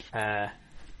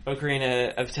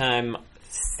Ocarina of Time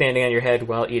standing on your head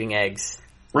while eating eggs,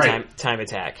 right. time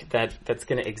attack, that's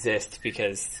going to exist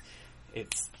because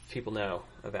people know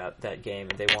about that game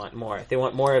and they want more. They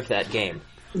want more of that game.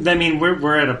 I mean,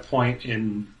 we're at a point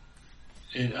in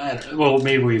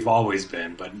maybe we've always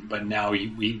been, but now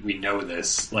we know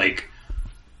this.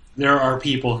 There are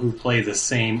people who play the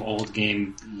same old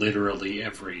game literally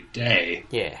every day.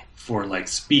 Yeah. For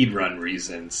speedrun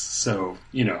reasons. So,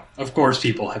 of course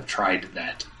people have tried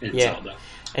that in Zelda.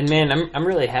 And man, I'm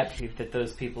really happy that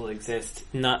those people exist,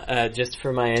 not just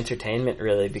for my entertainment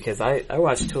really, because I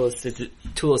watch tool assisted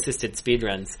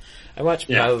speedruns. I watch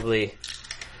probably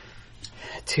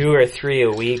 2 or 3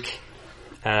 a week.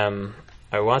 I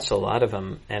watch a lot of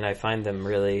them, and I find them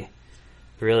really,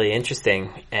 really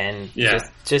interesting. And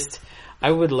just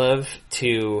I would love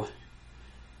to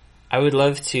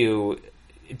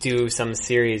do some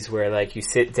series where you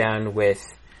sit down with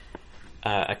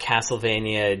a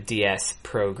Castlevania DS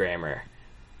programmer,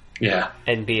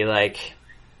 and be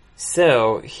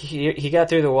so he got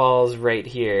through the walls right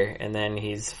here, and then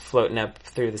he's floating up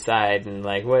through the side, and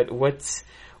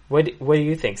what do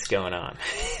you think's going on?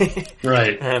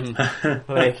 Right.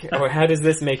 Or how does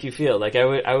this make you feel?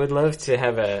 I would love to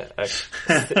have a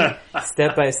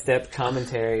step-by-step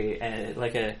commentary, and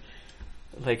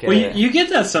Like well, you get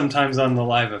that sometimes on the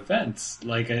live events.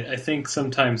 Like, I think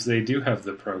sometimes they do have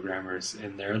the programmers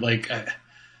in there. Like,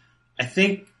 I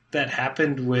think that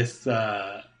happened with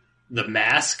The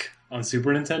Mask on Super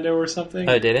Nintendo or something.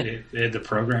 Oh, did it? They had the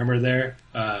programmer there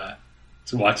to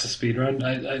watch the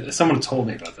speedrun. Someone told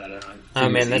me about that. Oh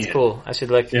man, that's cool. I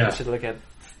should look at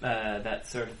that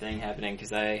sort of thing happening,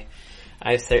 because I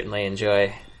certainly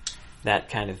enjoy that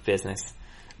kind of business.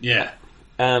 Yeah.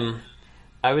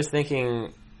 I was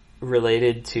thinking,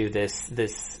 related to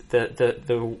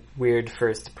the weird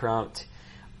first prompt,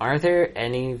 are there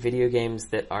any video games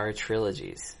that are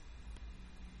trilogies?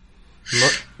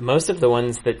 Most of the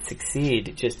ones that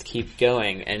succeed just keep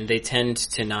going, and they tend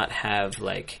to not have,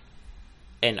 like,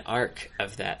 an arc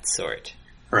of that sort.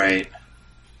 Right.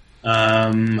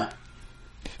 I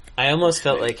almost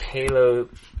felt like Halo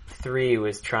 3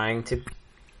 was trying to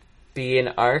be an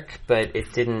arc, but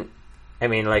it didn't. I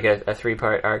mean, like a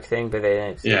 3-part arc thing, but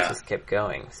it just kept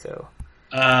going, so...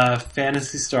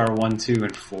 Phantasy Star 1, 2,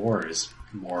 and 4 is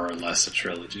more or less a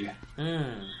trilogy.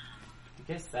 I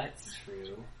guess that's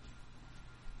true.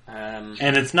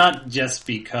 And it's not just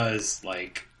because,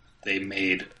 like, they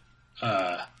made...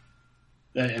 I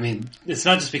mean, it's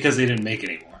not just because they didn't make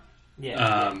anymore.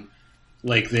 Yeah.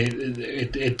 Like,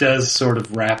 it does sort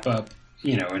of wrap up,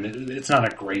 you know, and it's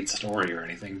not a great story or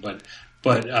anything, but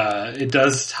it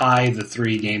does tie the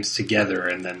 3 games together,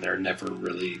 and then they're never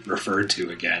really referred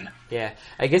to again. Yeah,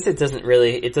 I guess they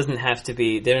don't have to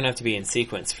be in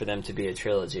sequence for them to be a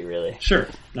trilogy, really. Sure.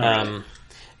 Really.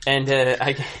 And there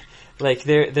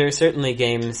are certainly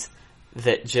games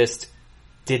that just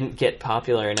didn't get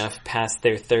popular enough past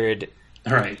their 3rd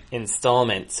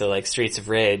installment. So, like, Streets of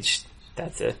Rage,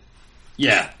 that's a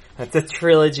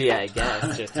trilogy, I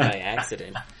guess, just by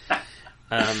accident.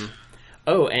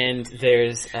 Oh, and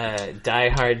there's Die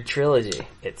Hard Trilogy,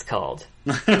 it's called.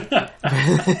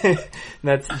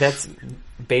 That's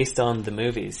based on the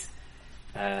movies.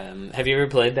 Have you ever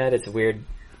played that? It's a weird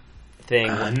thing.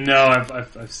 No,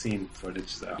 I've seen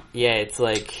footage, though. Yeah, it's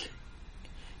like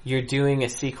you're doing a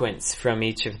sequence from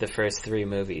each of the first 3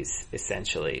 movies,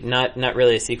 essentially. Not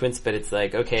really a sequence, but it's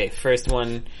like, okay, first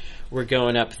one, we're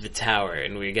going up the tower,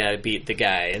 and we gotta beat the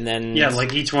guy, and then... Yeah,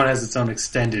 like each one has its own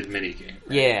extended minigame.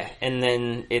 Right? Yeah, and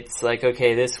then it's like,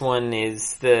 okay, this one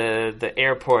is the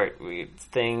airport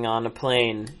thing on a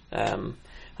plane.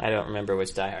 I don't remember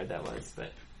which Die Hard that was,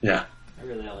 but... Yeah. I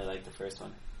really only like the first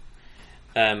one.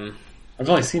 I've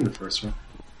only seen the first one.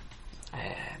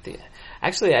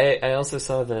 Actually, I also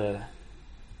saw the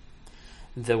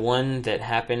one that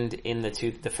happened in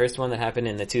the first one that happened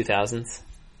in the 2000s.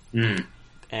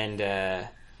 And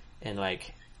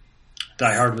like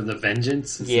Die Hard with a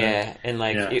Vengeance. And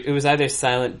like it was either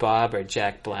Silent Bob or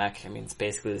Jack Black. I mean, it's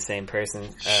basically the same person.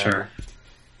 Sure.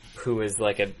 Who was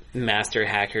like a master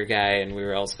hacker guy, and we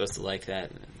were all supposed to like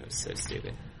that. And it was so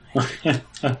stupid.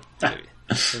 The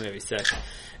movie sucks.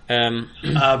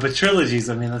 But trilogies,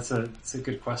 I mean, that's a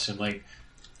good question. Like,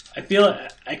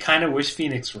 I kind of wish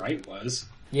Phoenix Wright was.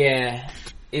 Yeah,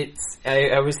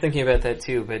 I was thinking about that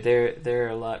too, but there are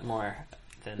a lot more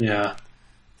than. Yeah,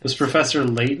 was Professor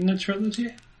Layton a trilogy?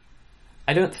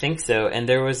 I don't think so, and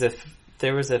there was a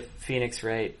Phoenix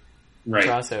Wright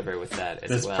crossover with that as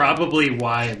That's well. That's probably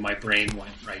why my brain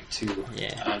went right to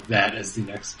that as the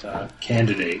next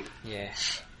candidate. Yeah,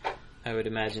 I would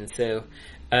imagine so.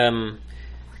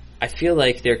 I feel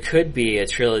like there could be a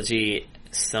trilogy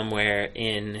somewhere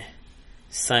in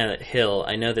Silent Hill.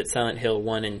 I know that Silent Hill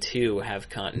 1 and 2 have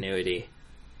continuity.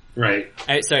 Right.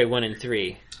 Sorry, 1 and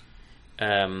 3.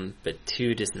 But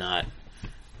 2 does not,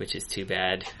 which is too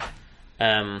bad.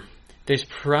 There's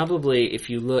probably,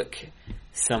 if you look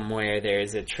somewhere,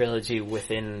 there's a trilogy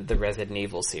within the Resident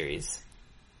Evil series.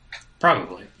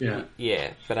 Probably, yeah.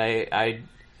 Yeah, but I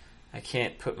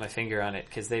can't put my finger on it,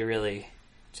 because they really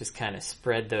just kind of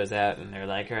spread those out, and they're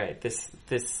like, all right, this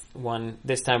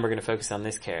time we're going to focus on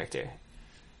this character,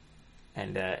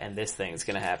 and this thing's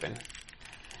going to happen.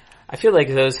 I feel like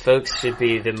those folks should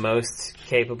be the most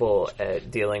capable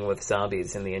at dealing with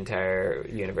zombies in the entire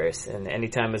universe, and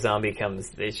anytime a zombie comes,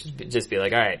 they should just be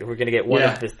like, all right, we're going to get one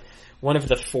of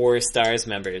the 4 STARS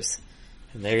members,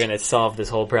 and they're going to solve this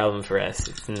whole problem for us.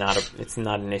 It's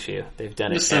not an issue. They've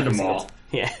done it. Just send them all.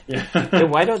 Yeah.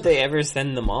 Why don't they ever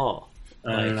send them all?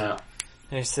 I don't know.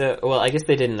 Well, I guess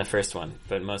they did in the first one,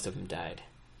 but most of them died.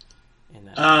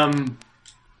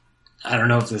 I don't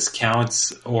know if this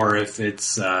counts or if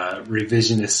it's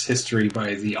revisionist history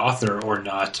by the author or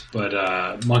not, but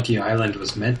Monkey Island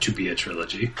was meant to be a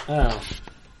trilogy. Oh.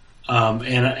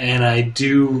 And I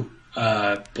do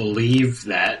believe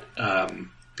that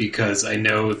because I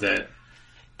know that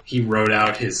he wrote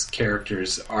out his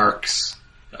characters' arcs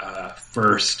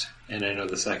first, and I know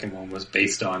the second one was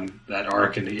based on that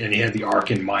arc, and he had the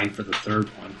arc in mind for the third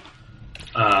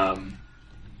one.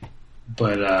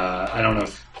 But I don't know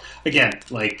if, again,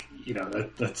 like, you know,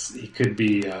 that's he could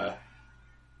be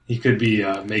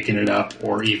making it up,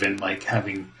 or even like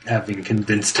having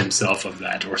convinced himself of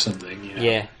that or something. You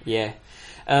know? Yeah.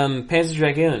 Panzer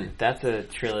Dragoon, that's a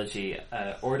trilogy.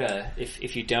 Orta,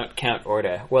 if you don't count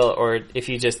Orta, well, or if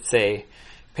you just say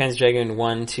Panzer Dragoon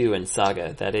 1, 2, and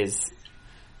Saga, that is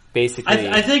basically...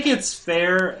 I think it's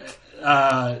fair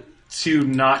to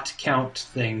not count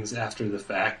things after the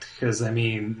fact, because, I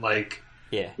mean, like,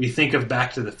 we think of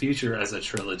Back to the Future as a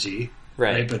trilogy,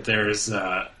 right? But there's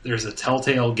a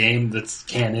Telltale game that's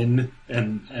canon,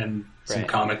 and some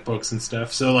comic books and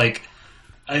stuff, so, like,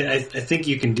 I think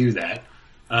you can do that.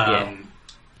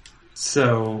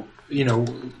 So, you know,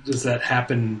 does that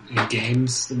happen in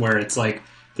games where it's like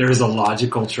there's a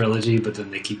logical trilogy, but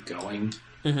then they keep going?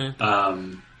 Mm-hmm.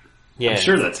 I'm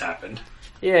sure that's happened.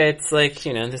 Yeah, it's like,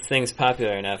 you know, this thing's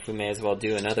popular enough, we may as well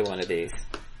do another one of these.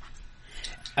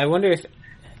 I wonder if...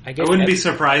 I wouldn't be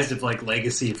surprised if, like,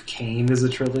 Legacy of Kain is a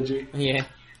trilogy.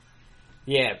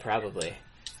 Yeah, probably.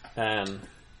 And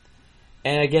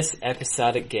I guess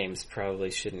episodic games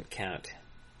probably shouldn't count.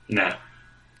 No.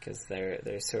 Because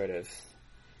they're sort of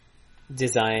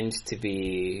designed to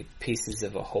be pieces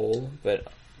of a whole,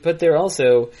 but they're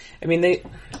also, I mean,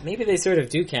 maybe they sort of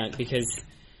do count, because,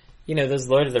 you know, those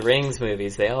Lord of the Rings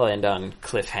movies, they all end on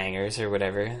cliffhangers or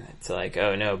whatever. It's like,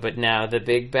 oh no, but now the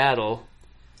big battle.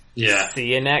 Yeah.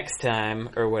 See you next time,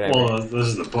 or whatever. Well,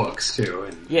 those are the books too,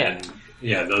 and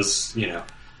those, you know,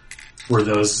 were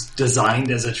those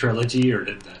designed as a trilogy, or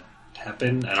did that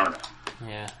happen? I don't know.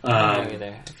 Yeah, I don't know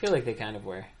either. I feel like they kind of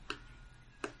were.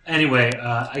 Anyway,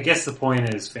 I guess the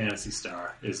point is Phantasy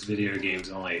Star is video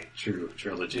games only true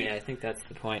trilogy. Yeah, I think that's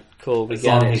the point. Cool, as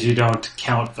long as you don't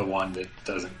count the one that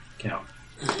doesn't count.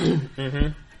 Mm-hmm.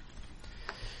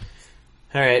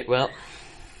 All right, well,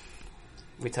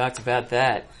 we talked about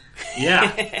that.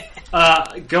 Yeah.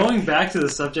 Going back to the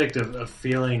subject of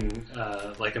feeling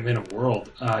like I'm in a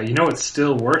world, you know what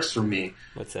still works for me?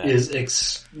 What's that? Is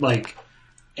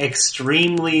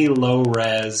extremely low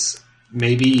res,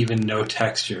 maybe even no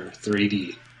texture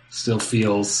 3D. Still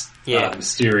feels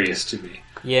mysterious to me.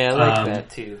 Yeah, I like that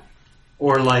too.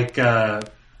 Or like, I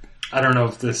don't know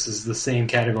if this is the same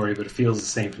category, but it feels the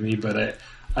same to me. But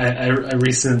I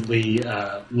recently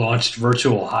launched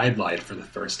Virtual Highlight for the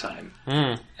first time.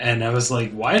 And I was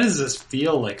like, why does this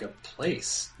feel like a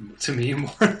place to me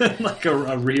more than like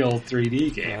a real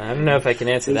 3D game? I don't know if I can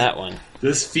answer that one.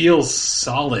 This feels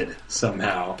solid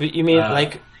somehow. But you mean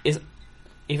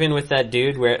even with that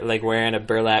dude wearing a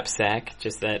burlap sack,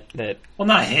 just that... Well,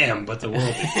 not him, but the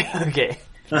world. Okay.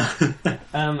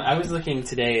 I was looking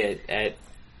today at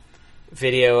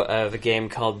video of a game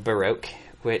called Baroque,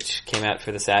 which came out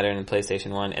for the Saturn and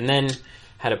PlayStation 1, and then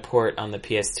had a port on the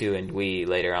PS2 and Wii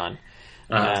later on.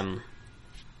 And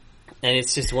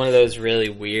it's just one of those really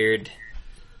weird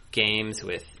games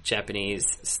with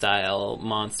Japanese-style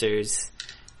monsters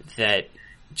that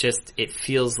just, it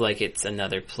feels like it's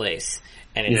another place.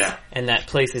 And and that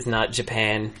place is not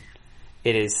Japan.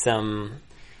 It is some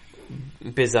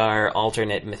bizarre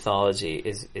alternate mythology,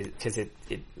 because it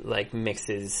like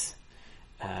mixes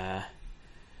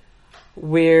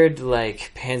weird,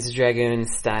 like, Panzer Dragoon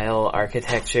style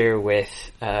architecture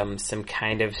with some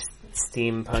kind of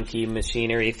steampunky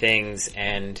machinery things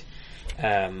and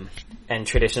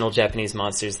traditional Japanese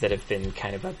monsters that have been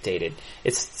kind of updated.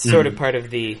 It's sort of part of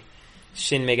the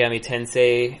Shin Megami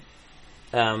Tensei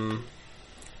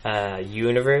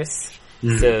universe,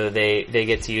 so they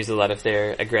get to use a lot of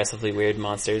their aggressively weird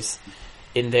monsters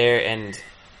in there, and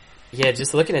yeah,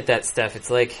 just looking at that stuff, it's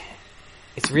like,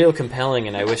 it's real compelling,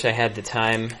 and I wish I had the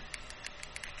time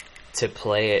to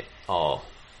play it all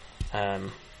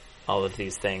of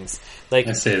these things. Like,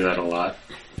 I say that a lot.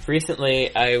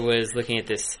 Recently, I was looking at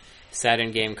this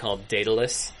Saturn game called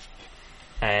Daedalus,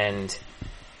 and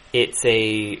it's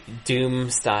a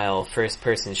Doom-style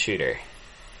first-person shooter.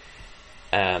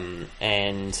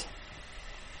 And,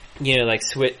 you know, like,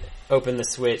 open the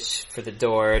switch for the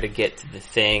door to get to the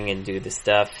thing and do the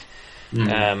stuff.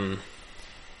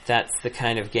 That's the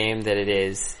kind of game that it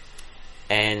is,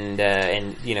 and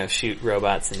you know, shoot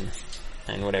robots and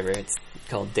whatever. It's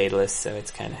called Daedalus, so it's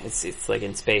kind of it's like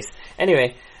in space.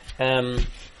 Anyway,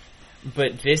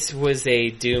 but this was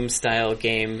a Doom style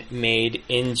game made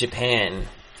in Japan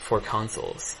for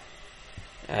consoles,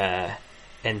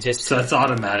 and just so that's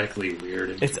automatically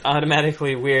weird. It's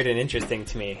automatically weird and interesting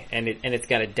to me, and it's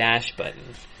got a dash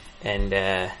button, and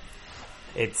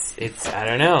it's I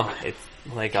don't know. It's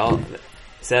like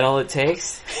is that all it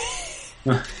takes?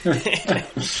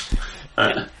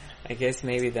 I guess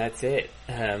maybe that's it.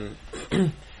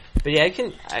 But yeah, I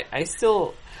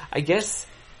guess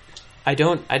I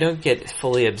don't get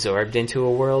fully absorbed into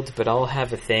a world, but I'll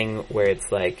have a thing where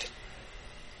it's like,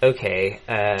 okay,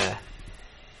 I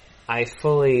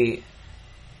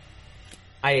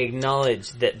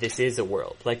acknowledge that this is a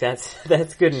world. Like that's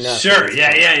good enough. Sure,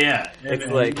 yeah. It's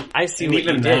like, I see what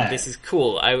you did. This is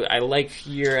cool. I like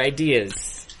your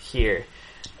ideas here.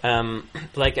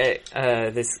 Like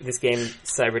this game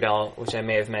Cyberdoll, which I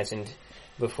may have mentioned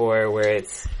before, where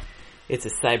it's a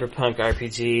cyberpunk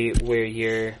RPG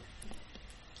where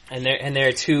and there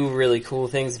are two really cool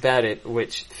things about it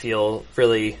which feel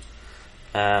really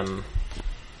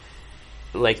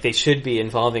like they should be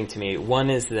involving to me. One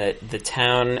is that the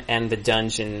town and the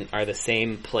dungeon are the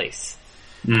same place.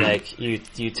 Like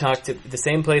you talk to the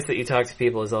same place that you talk to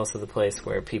people is also the place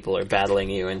where people are battling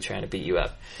you and trying to beat you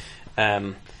up.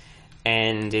 And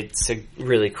it's a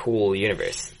really cool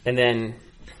universe. And then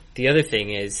the other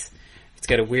thing is it's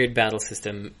got a weird battle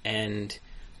system, and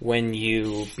when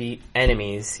you beat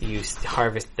enemies, you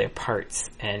harvest their parts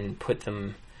and put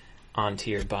them onto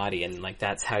your body, and like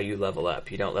that's how you level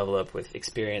up. You don't level up with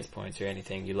experience points or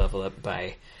anything. You level up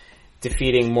by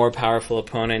defeating more powerful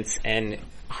opponents and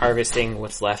harvesting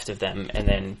what's left of them and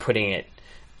then putting it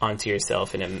onto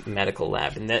yourself in a medical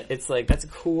lab. And that's a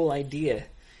cool idea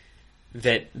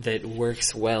that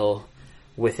works well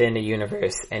within a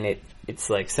universe. And it's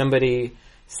like somebody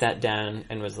sat down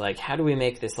and was like, how do we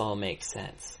make this all make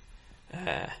sense?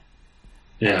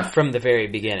 From the very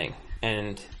beginning.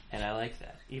 And I like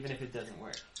that, even if it doesn't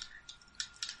work.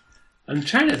 I'm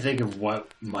trying to think of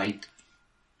what might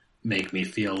make me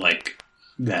feel like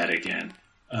that again,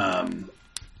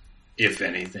 if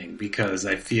anything, because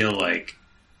I feel like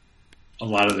a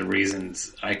lot of the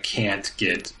reasons I can't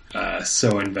get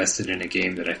so invested in a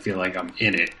game that I feel like I'm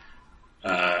in it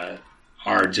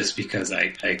are just because I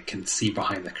can see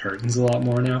behind the curtains a lot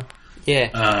more now.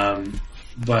 Yeah.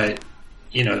 But,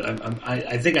 you know,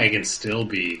 I think I can still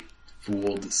be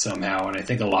fooled somehow, and I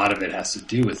think a lot of it has to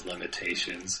do with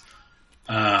limitations.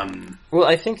 Well,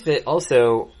 I think that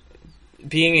also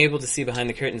being able to see behind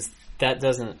the curtains,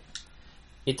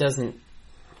 it doesn't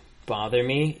bother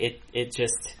me. It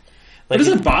just... Like, it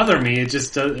doesn't bother me. It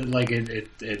just does, like it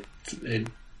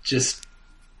just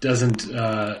doesn't.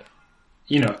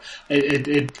 You know,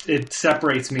 it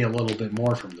separates me a little bit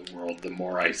more from the world the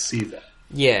more I see that.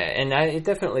 Yeah, and it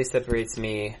definitely separates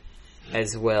me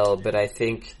as well. But I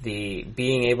think the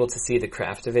being able to see the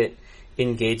craft of it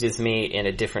engages me in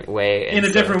a different way. In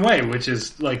a different way, which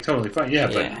is like totally fine. Yeah,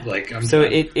 but like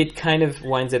it kind of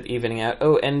winds up evening out.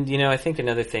 Oh, and you know, I think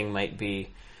another thing might be.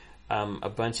 A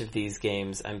bunch of these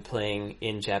games I'm playing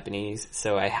in Japanese,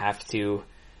 so I have to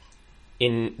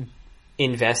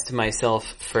invest myself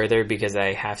further because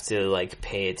I have to like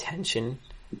pay attention,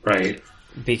 right?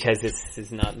 Because this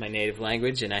is not my native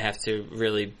language, and I have to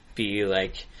really be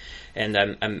like, and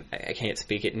I can't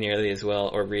speak it nearly as well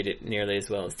or read it nearly as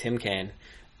well as Tim can.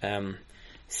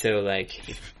 So like,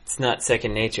 it's not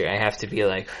second nature. I have to be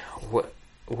like,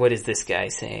 what is this guy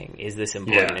saying? Is this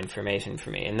important information for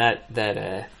me? And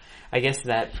that I guess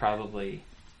that probably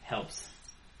helps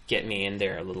get me in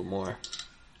there a little more.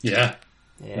 Yeah.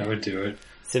 That would do it.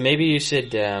 So maybe you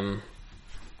should, do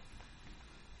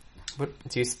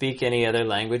you speak any other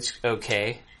language?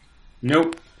 Okay.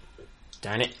 Nope.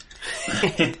 Darn it.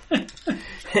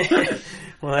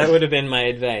 Well, that would have been my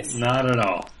advice. Not at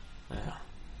all. Oh.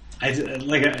 I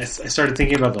started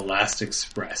thinking about The Last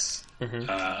Express,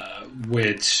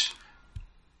 which...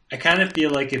 I kind of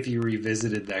feel like if you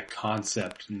revisited that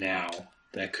concept now,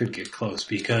 that could get close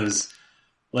because,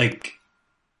 like,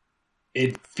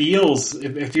 it feels,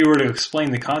 if you were to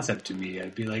explain the concept to me,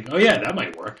 I'd be like, oh yeah, that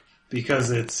might work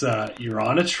because it's, you're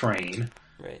on a train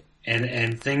right,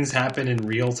 and things happen in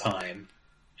real time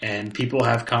and people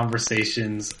have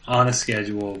conversations on a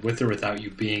schedule with or without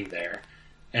you being there.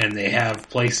 And they have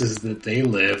places that they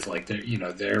live, like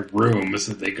their rooms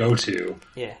that they go to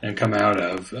and come out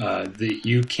of that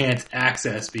you can't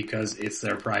access because it's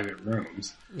their private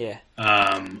rooms. Yeah.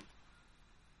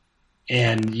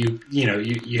 And you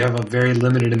have a very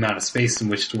limited amount of space in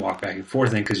which to walk back and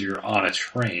forth in because you're on a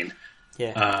train.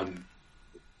 Yeah.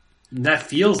 That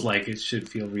feels like it should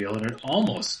feel real, and it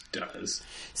almost does.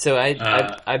 So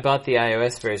I bought the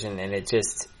iOS version, and it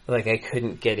just like I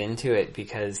couldn't get into it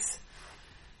because.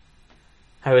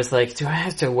 I was like, do I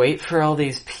have to wait for all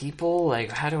these people?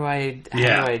 Like, how do I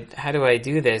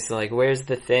do this? Like, where's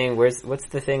the thing? What's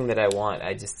the thing that I want?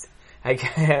 I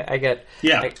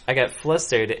got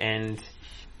flustered and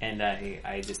and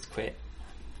I just quit,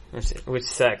 which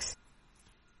sucks.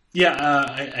 Yeah,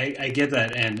 I get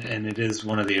that, and it is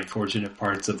one of the unfortunate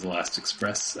parts of The Last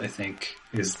Express, I think,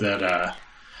 is that,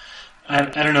 I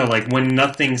don't know, like, when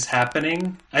nothing's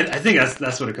happening, I think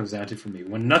that's what it comes down to for me.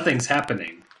 When nothing's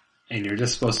happening, and you're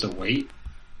just supposed to wait,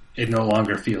 it no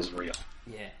longer feels real.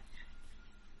 Yeah.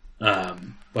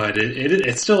 But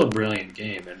it's still a brilliant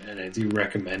game, and I do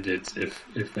recommend it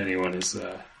if anyone is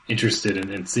interested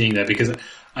in seeing that, because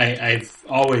I've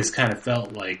always kind of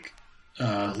felt like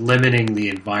limiting the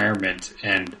environment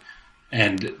and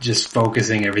just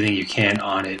focusing everything you can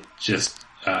on it just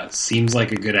seems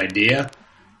like a good idea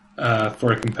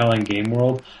for a compelling game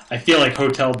world. I feel like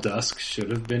Hotel Dusk should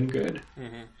have been good,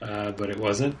 but it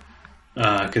wasn't.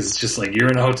 Because it's just like you're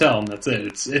in a hotel and that's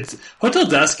it. It's Hotel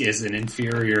Dusk is an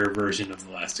inferior version of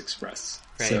The Last Express.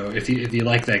 Right. So if you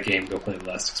like that game, go play The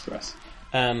Last Express.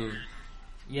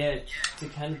 Yeah, to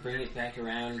kind of bring it back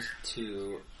around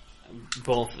to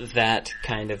both that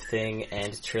kind of thing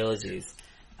and trilogies,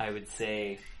 I would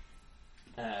say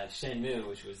Shenmue,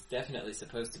 which was definitely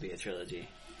supposed to be a trilogy.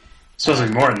 Supposed to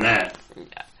be more than that.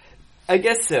 I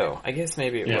guess so. I guess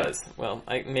maybe it was. Well,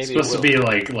 maybe it's supposed to be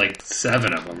like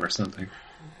 7 of them or something.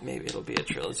 Maybe it'll be a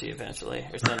trilogy eventually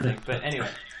or something. But anyway,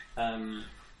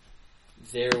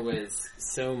 there was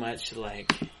so much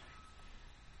like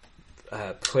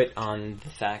put on the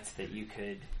fact that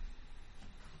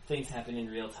things happen in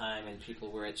real time and people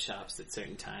were at shops at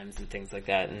certain times and things like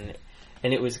that,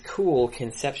 and it was cool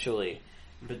conceptually.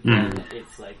 But then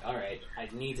it's like, all right, I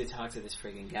need to talk to this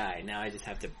friggin' guy. Now I just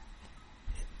have to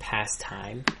pass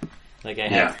time. Like I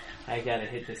gotta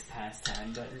hit this pass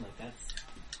time button. Like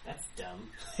that's dumb.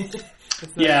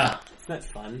 It's not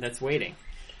fun. That's waiting.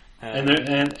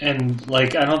 And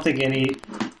like I don't think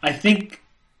I think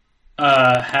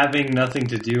having nothing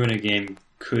to do in a game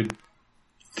could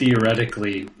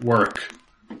theoretically work.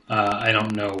 I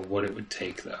don't know what it would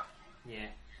take though.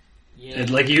 Yeah.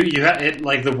 Like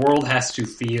like the world has to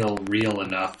feel real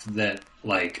enough that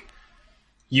like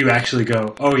you actually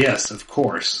go, oh yes, of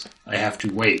course, I have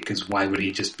to wait because why would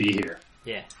he just be here?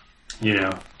 Yeah. You know.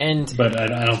 But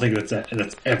I don't think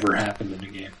that's ever happened in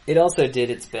a game. It also did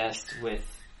its best with,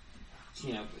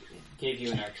 gave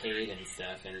you an arcade and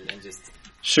stuff and just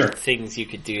things you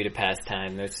could do to pass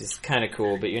time. That's just kind of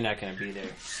cool, but you're not going to be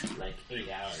there like 8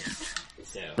 hours.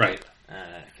 So right.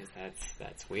 Because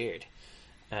that's weird.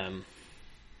 The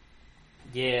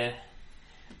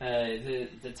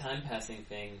time passing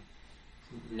thing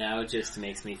now just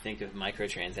makes me think of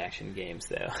microtransaction games,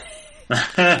 though.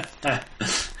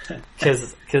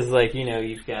 Because like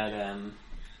you've got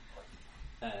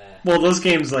well, those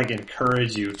games like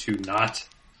encourage you to not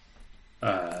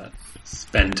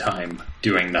spend time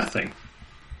doing nothing.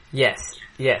 Yes,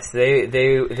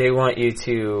 they want you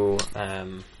to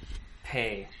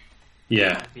pay.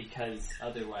 Yeah. Because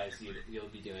otherwise you'll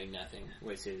be doing nothing,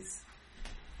 which is,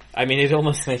 I mean, it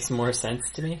almost makes more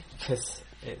sense to me because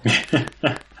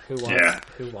who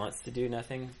wants to do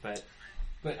nothing? But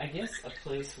I guess a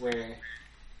place where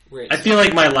I feel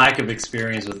like my lack of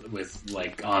experience with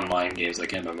like online games like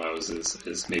MMOs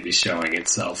is maybe showing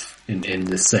itself in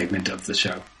this segment of the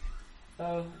show.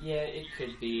 Oh yeah, it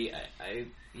could be. I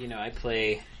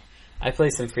play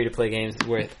some free to play games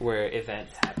where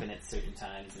events happen at certain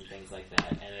times and things like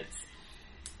that, and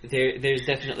there's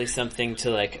definitely something to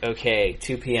like, okay,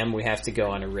 2 p.m. we have to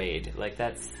go on a raid. Like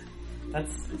that's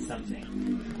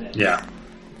something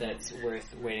that's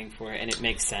worth waiting for, and it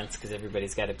makes sense because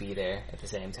everybody's got to be there at the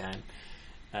same time.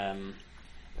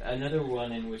 Another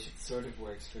one in which it sort of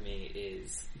works for me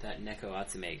is that Neko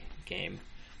Atsume game,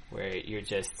 where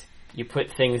you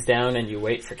put things down and you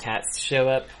wait for cats to show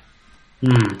up.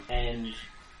 And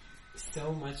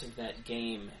so much of that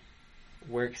game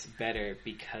works better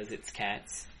because it's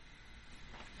cats.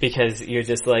 Because you're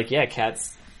just like, yeah,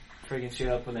 cats friggin'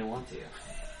 show up when they want to.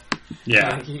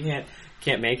 Yeah. Like, you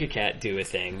can't make a cat do a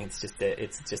thing. It's just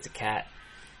a cat.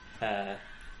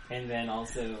 And then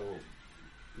also,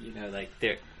 like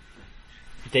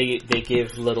they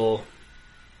give little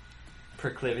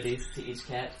proclivities to each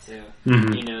cat, so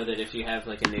you know that if you have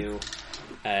like a new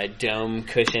dome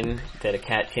cushion that a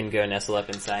cat can go nestle up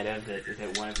inside of,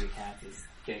 that one of your cats is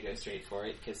gonna go straight for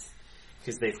it because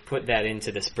they've put that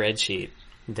into the spreadsheet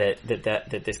that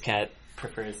this cat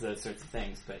prefers those sorts of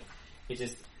things. But it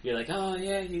just, you're like, oh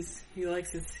yeah, he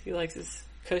likes his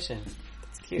cushion.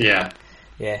 It's cute. Yeah.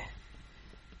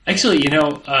 Actually,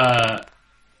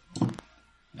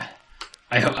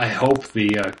 I hope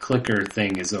the clicker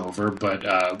thing is over, but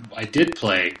I did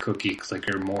play Cookie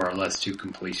Clicker more or less to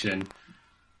completion,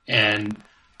 and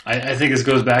I think this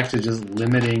goes back to just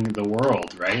limiting the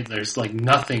world, right? There's like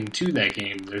nothing to that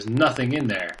game. There's nothing in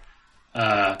there.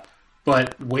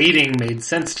 But waiting made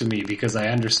sense to me because I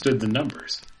understood the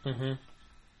numbers. Mm-hmm.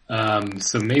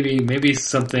 So maybe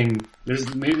something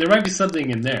there might be something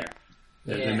in there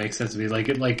that makes sense to me.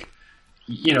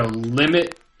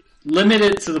 Limit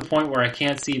it to the point where I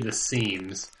can't see the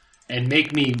seams, and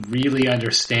make me really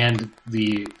understand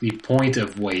the point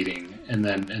of waiting, and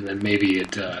then maybe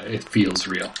it feels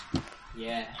real.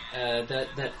 Yeah,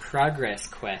 that Progress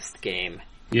Quest game.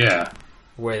 Yeah,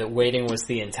 where the waiting was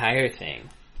the entire thing.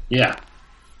 Yeah.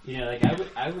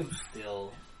 I would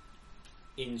still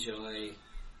enjoy,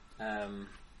 on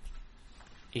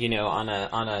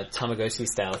a Tamagotchi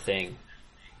style thing,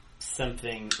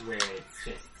 something where it's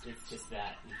just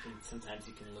that. Sometimes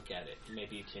you can look at it.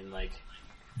 Maybe you can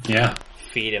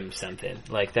feed him something.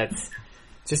 That's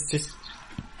just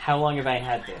how long have I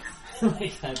had this?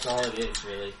 That's all it is,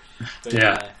 really.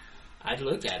 But, I'd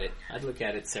look at it. I'd look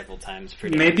at it several times per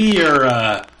day.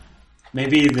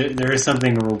 Maybe there is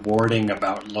something rewarding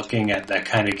about looking at that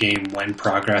kind of game when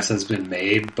progress has been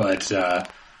made, but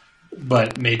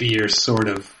maybe you're sort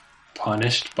of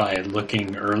punished by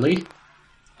looking early,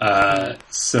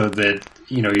 so that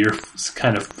you're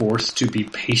kind of forced to be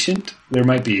patient. That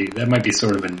might be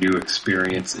sort of a new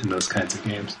experience in those kinds of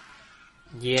games.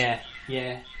 Yeah.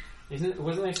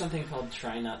 Wasn't there something called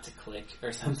Try Not to Click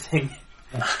or something?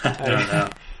 I don't know.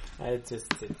 It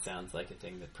sounds like a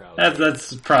thing that probably...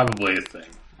 That's probably a thing.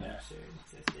 I'm sure it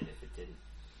existed if it didn't.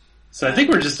 So I think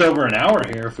we're just over an hour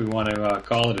here if we want to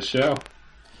call it a show.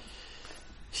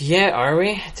 Yeah, are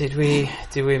we? Did we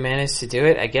manage to do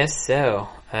it? I guess so.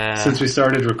 Since we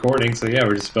started recording, so yeah,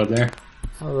 we're just about there.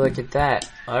 Oh, look at that.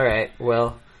 Alright,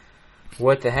 well,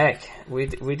 what the heck? We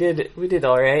did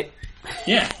alright.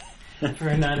 Yeah.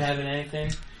 For not having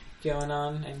anything going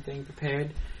on, anything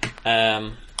prepared.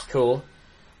 Cool.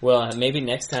 Well, maybe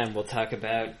next time we'll talk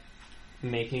about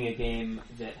making a game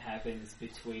that happens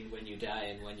between when you die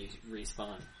and when you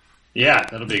respawn. Yeah,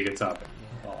 that'll be a good topic.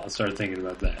 I'll start thinking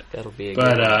about that. That'll be a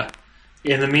good one.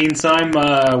 In the meantime,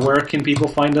 where can people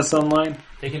find us online?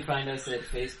 They can find us at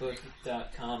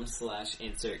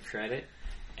facebook.com/insertcredit.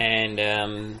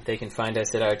 And they can find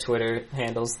us at our Twitter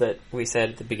handles that we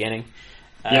said at the beginning.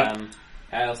 Yep.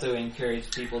 I also encourage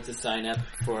people to sign up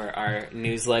for our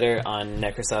newsletter on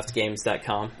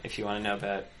necrosoftgames.com if you want to know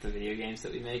about the video games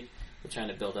that we make. We're trying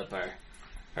to build up our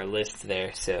list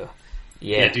there, so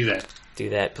yeah, do that. Do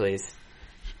that, please.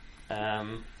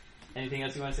 Anything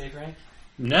else you want to say, Frank?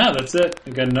 No, that's it.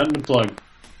 I've got nothing to plug.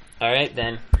 Alright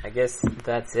then, I guess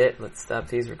that's it. Let's stop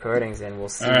these recordings and we'll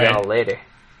see y'all later.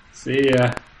 See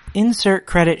ya. Insert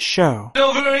credit show.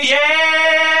 Over,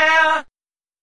 yeah!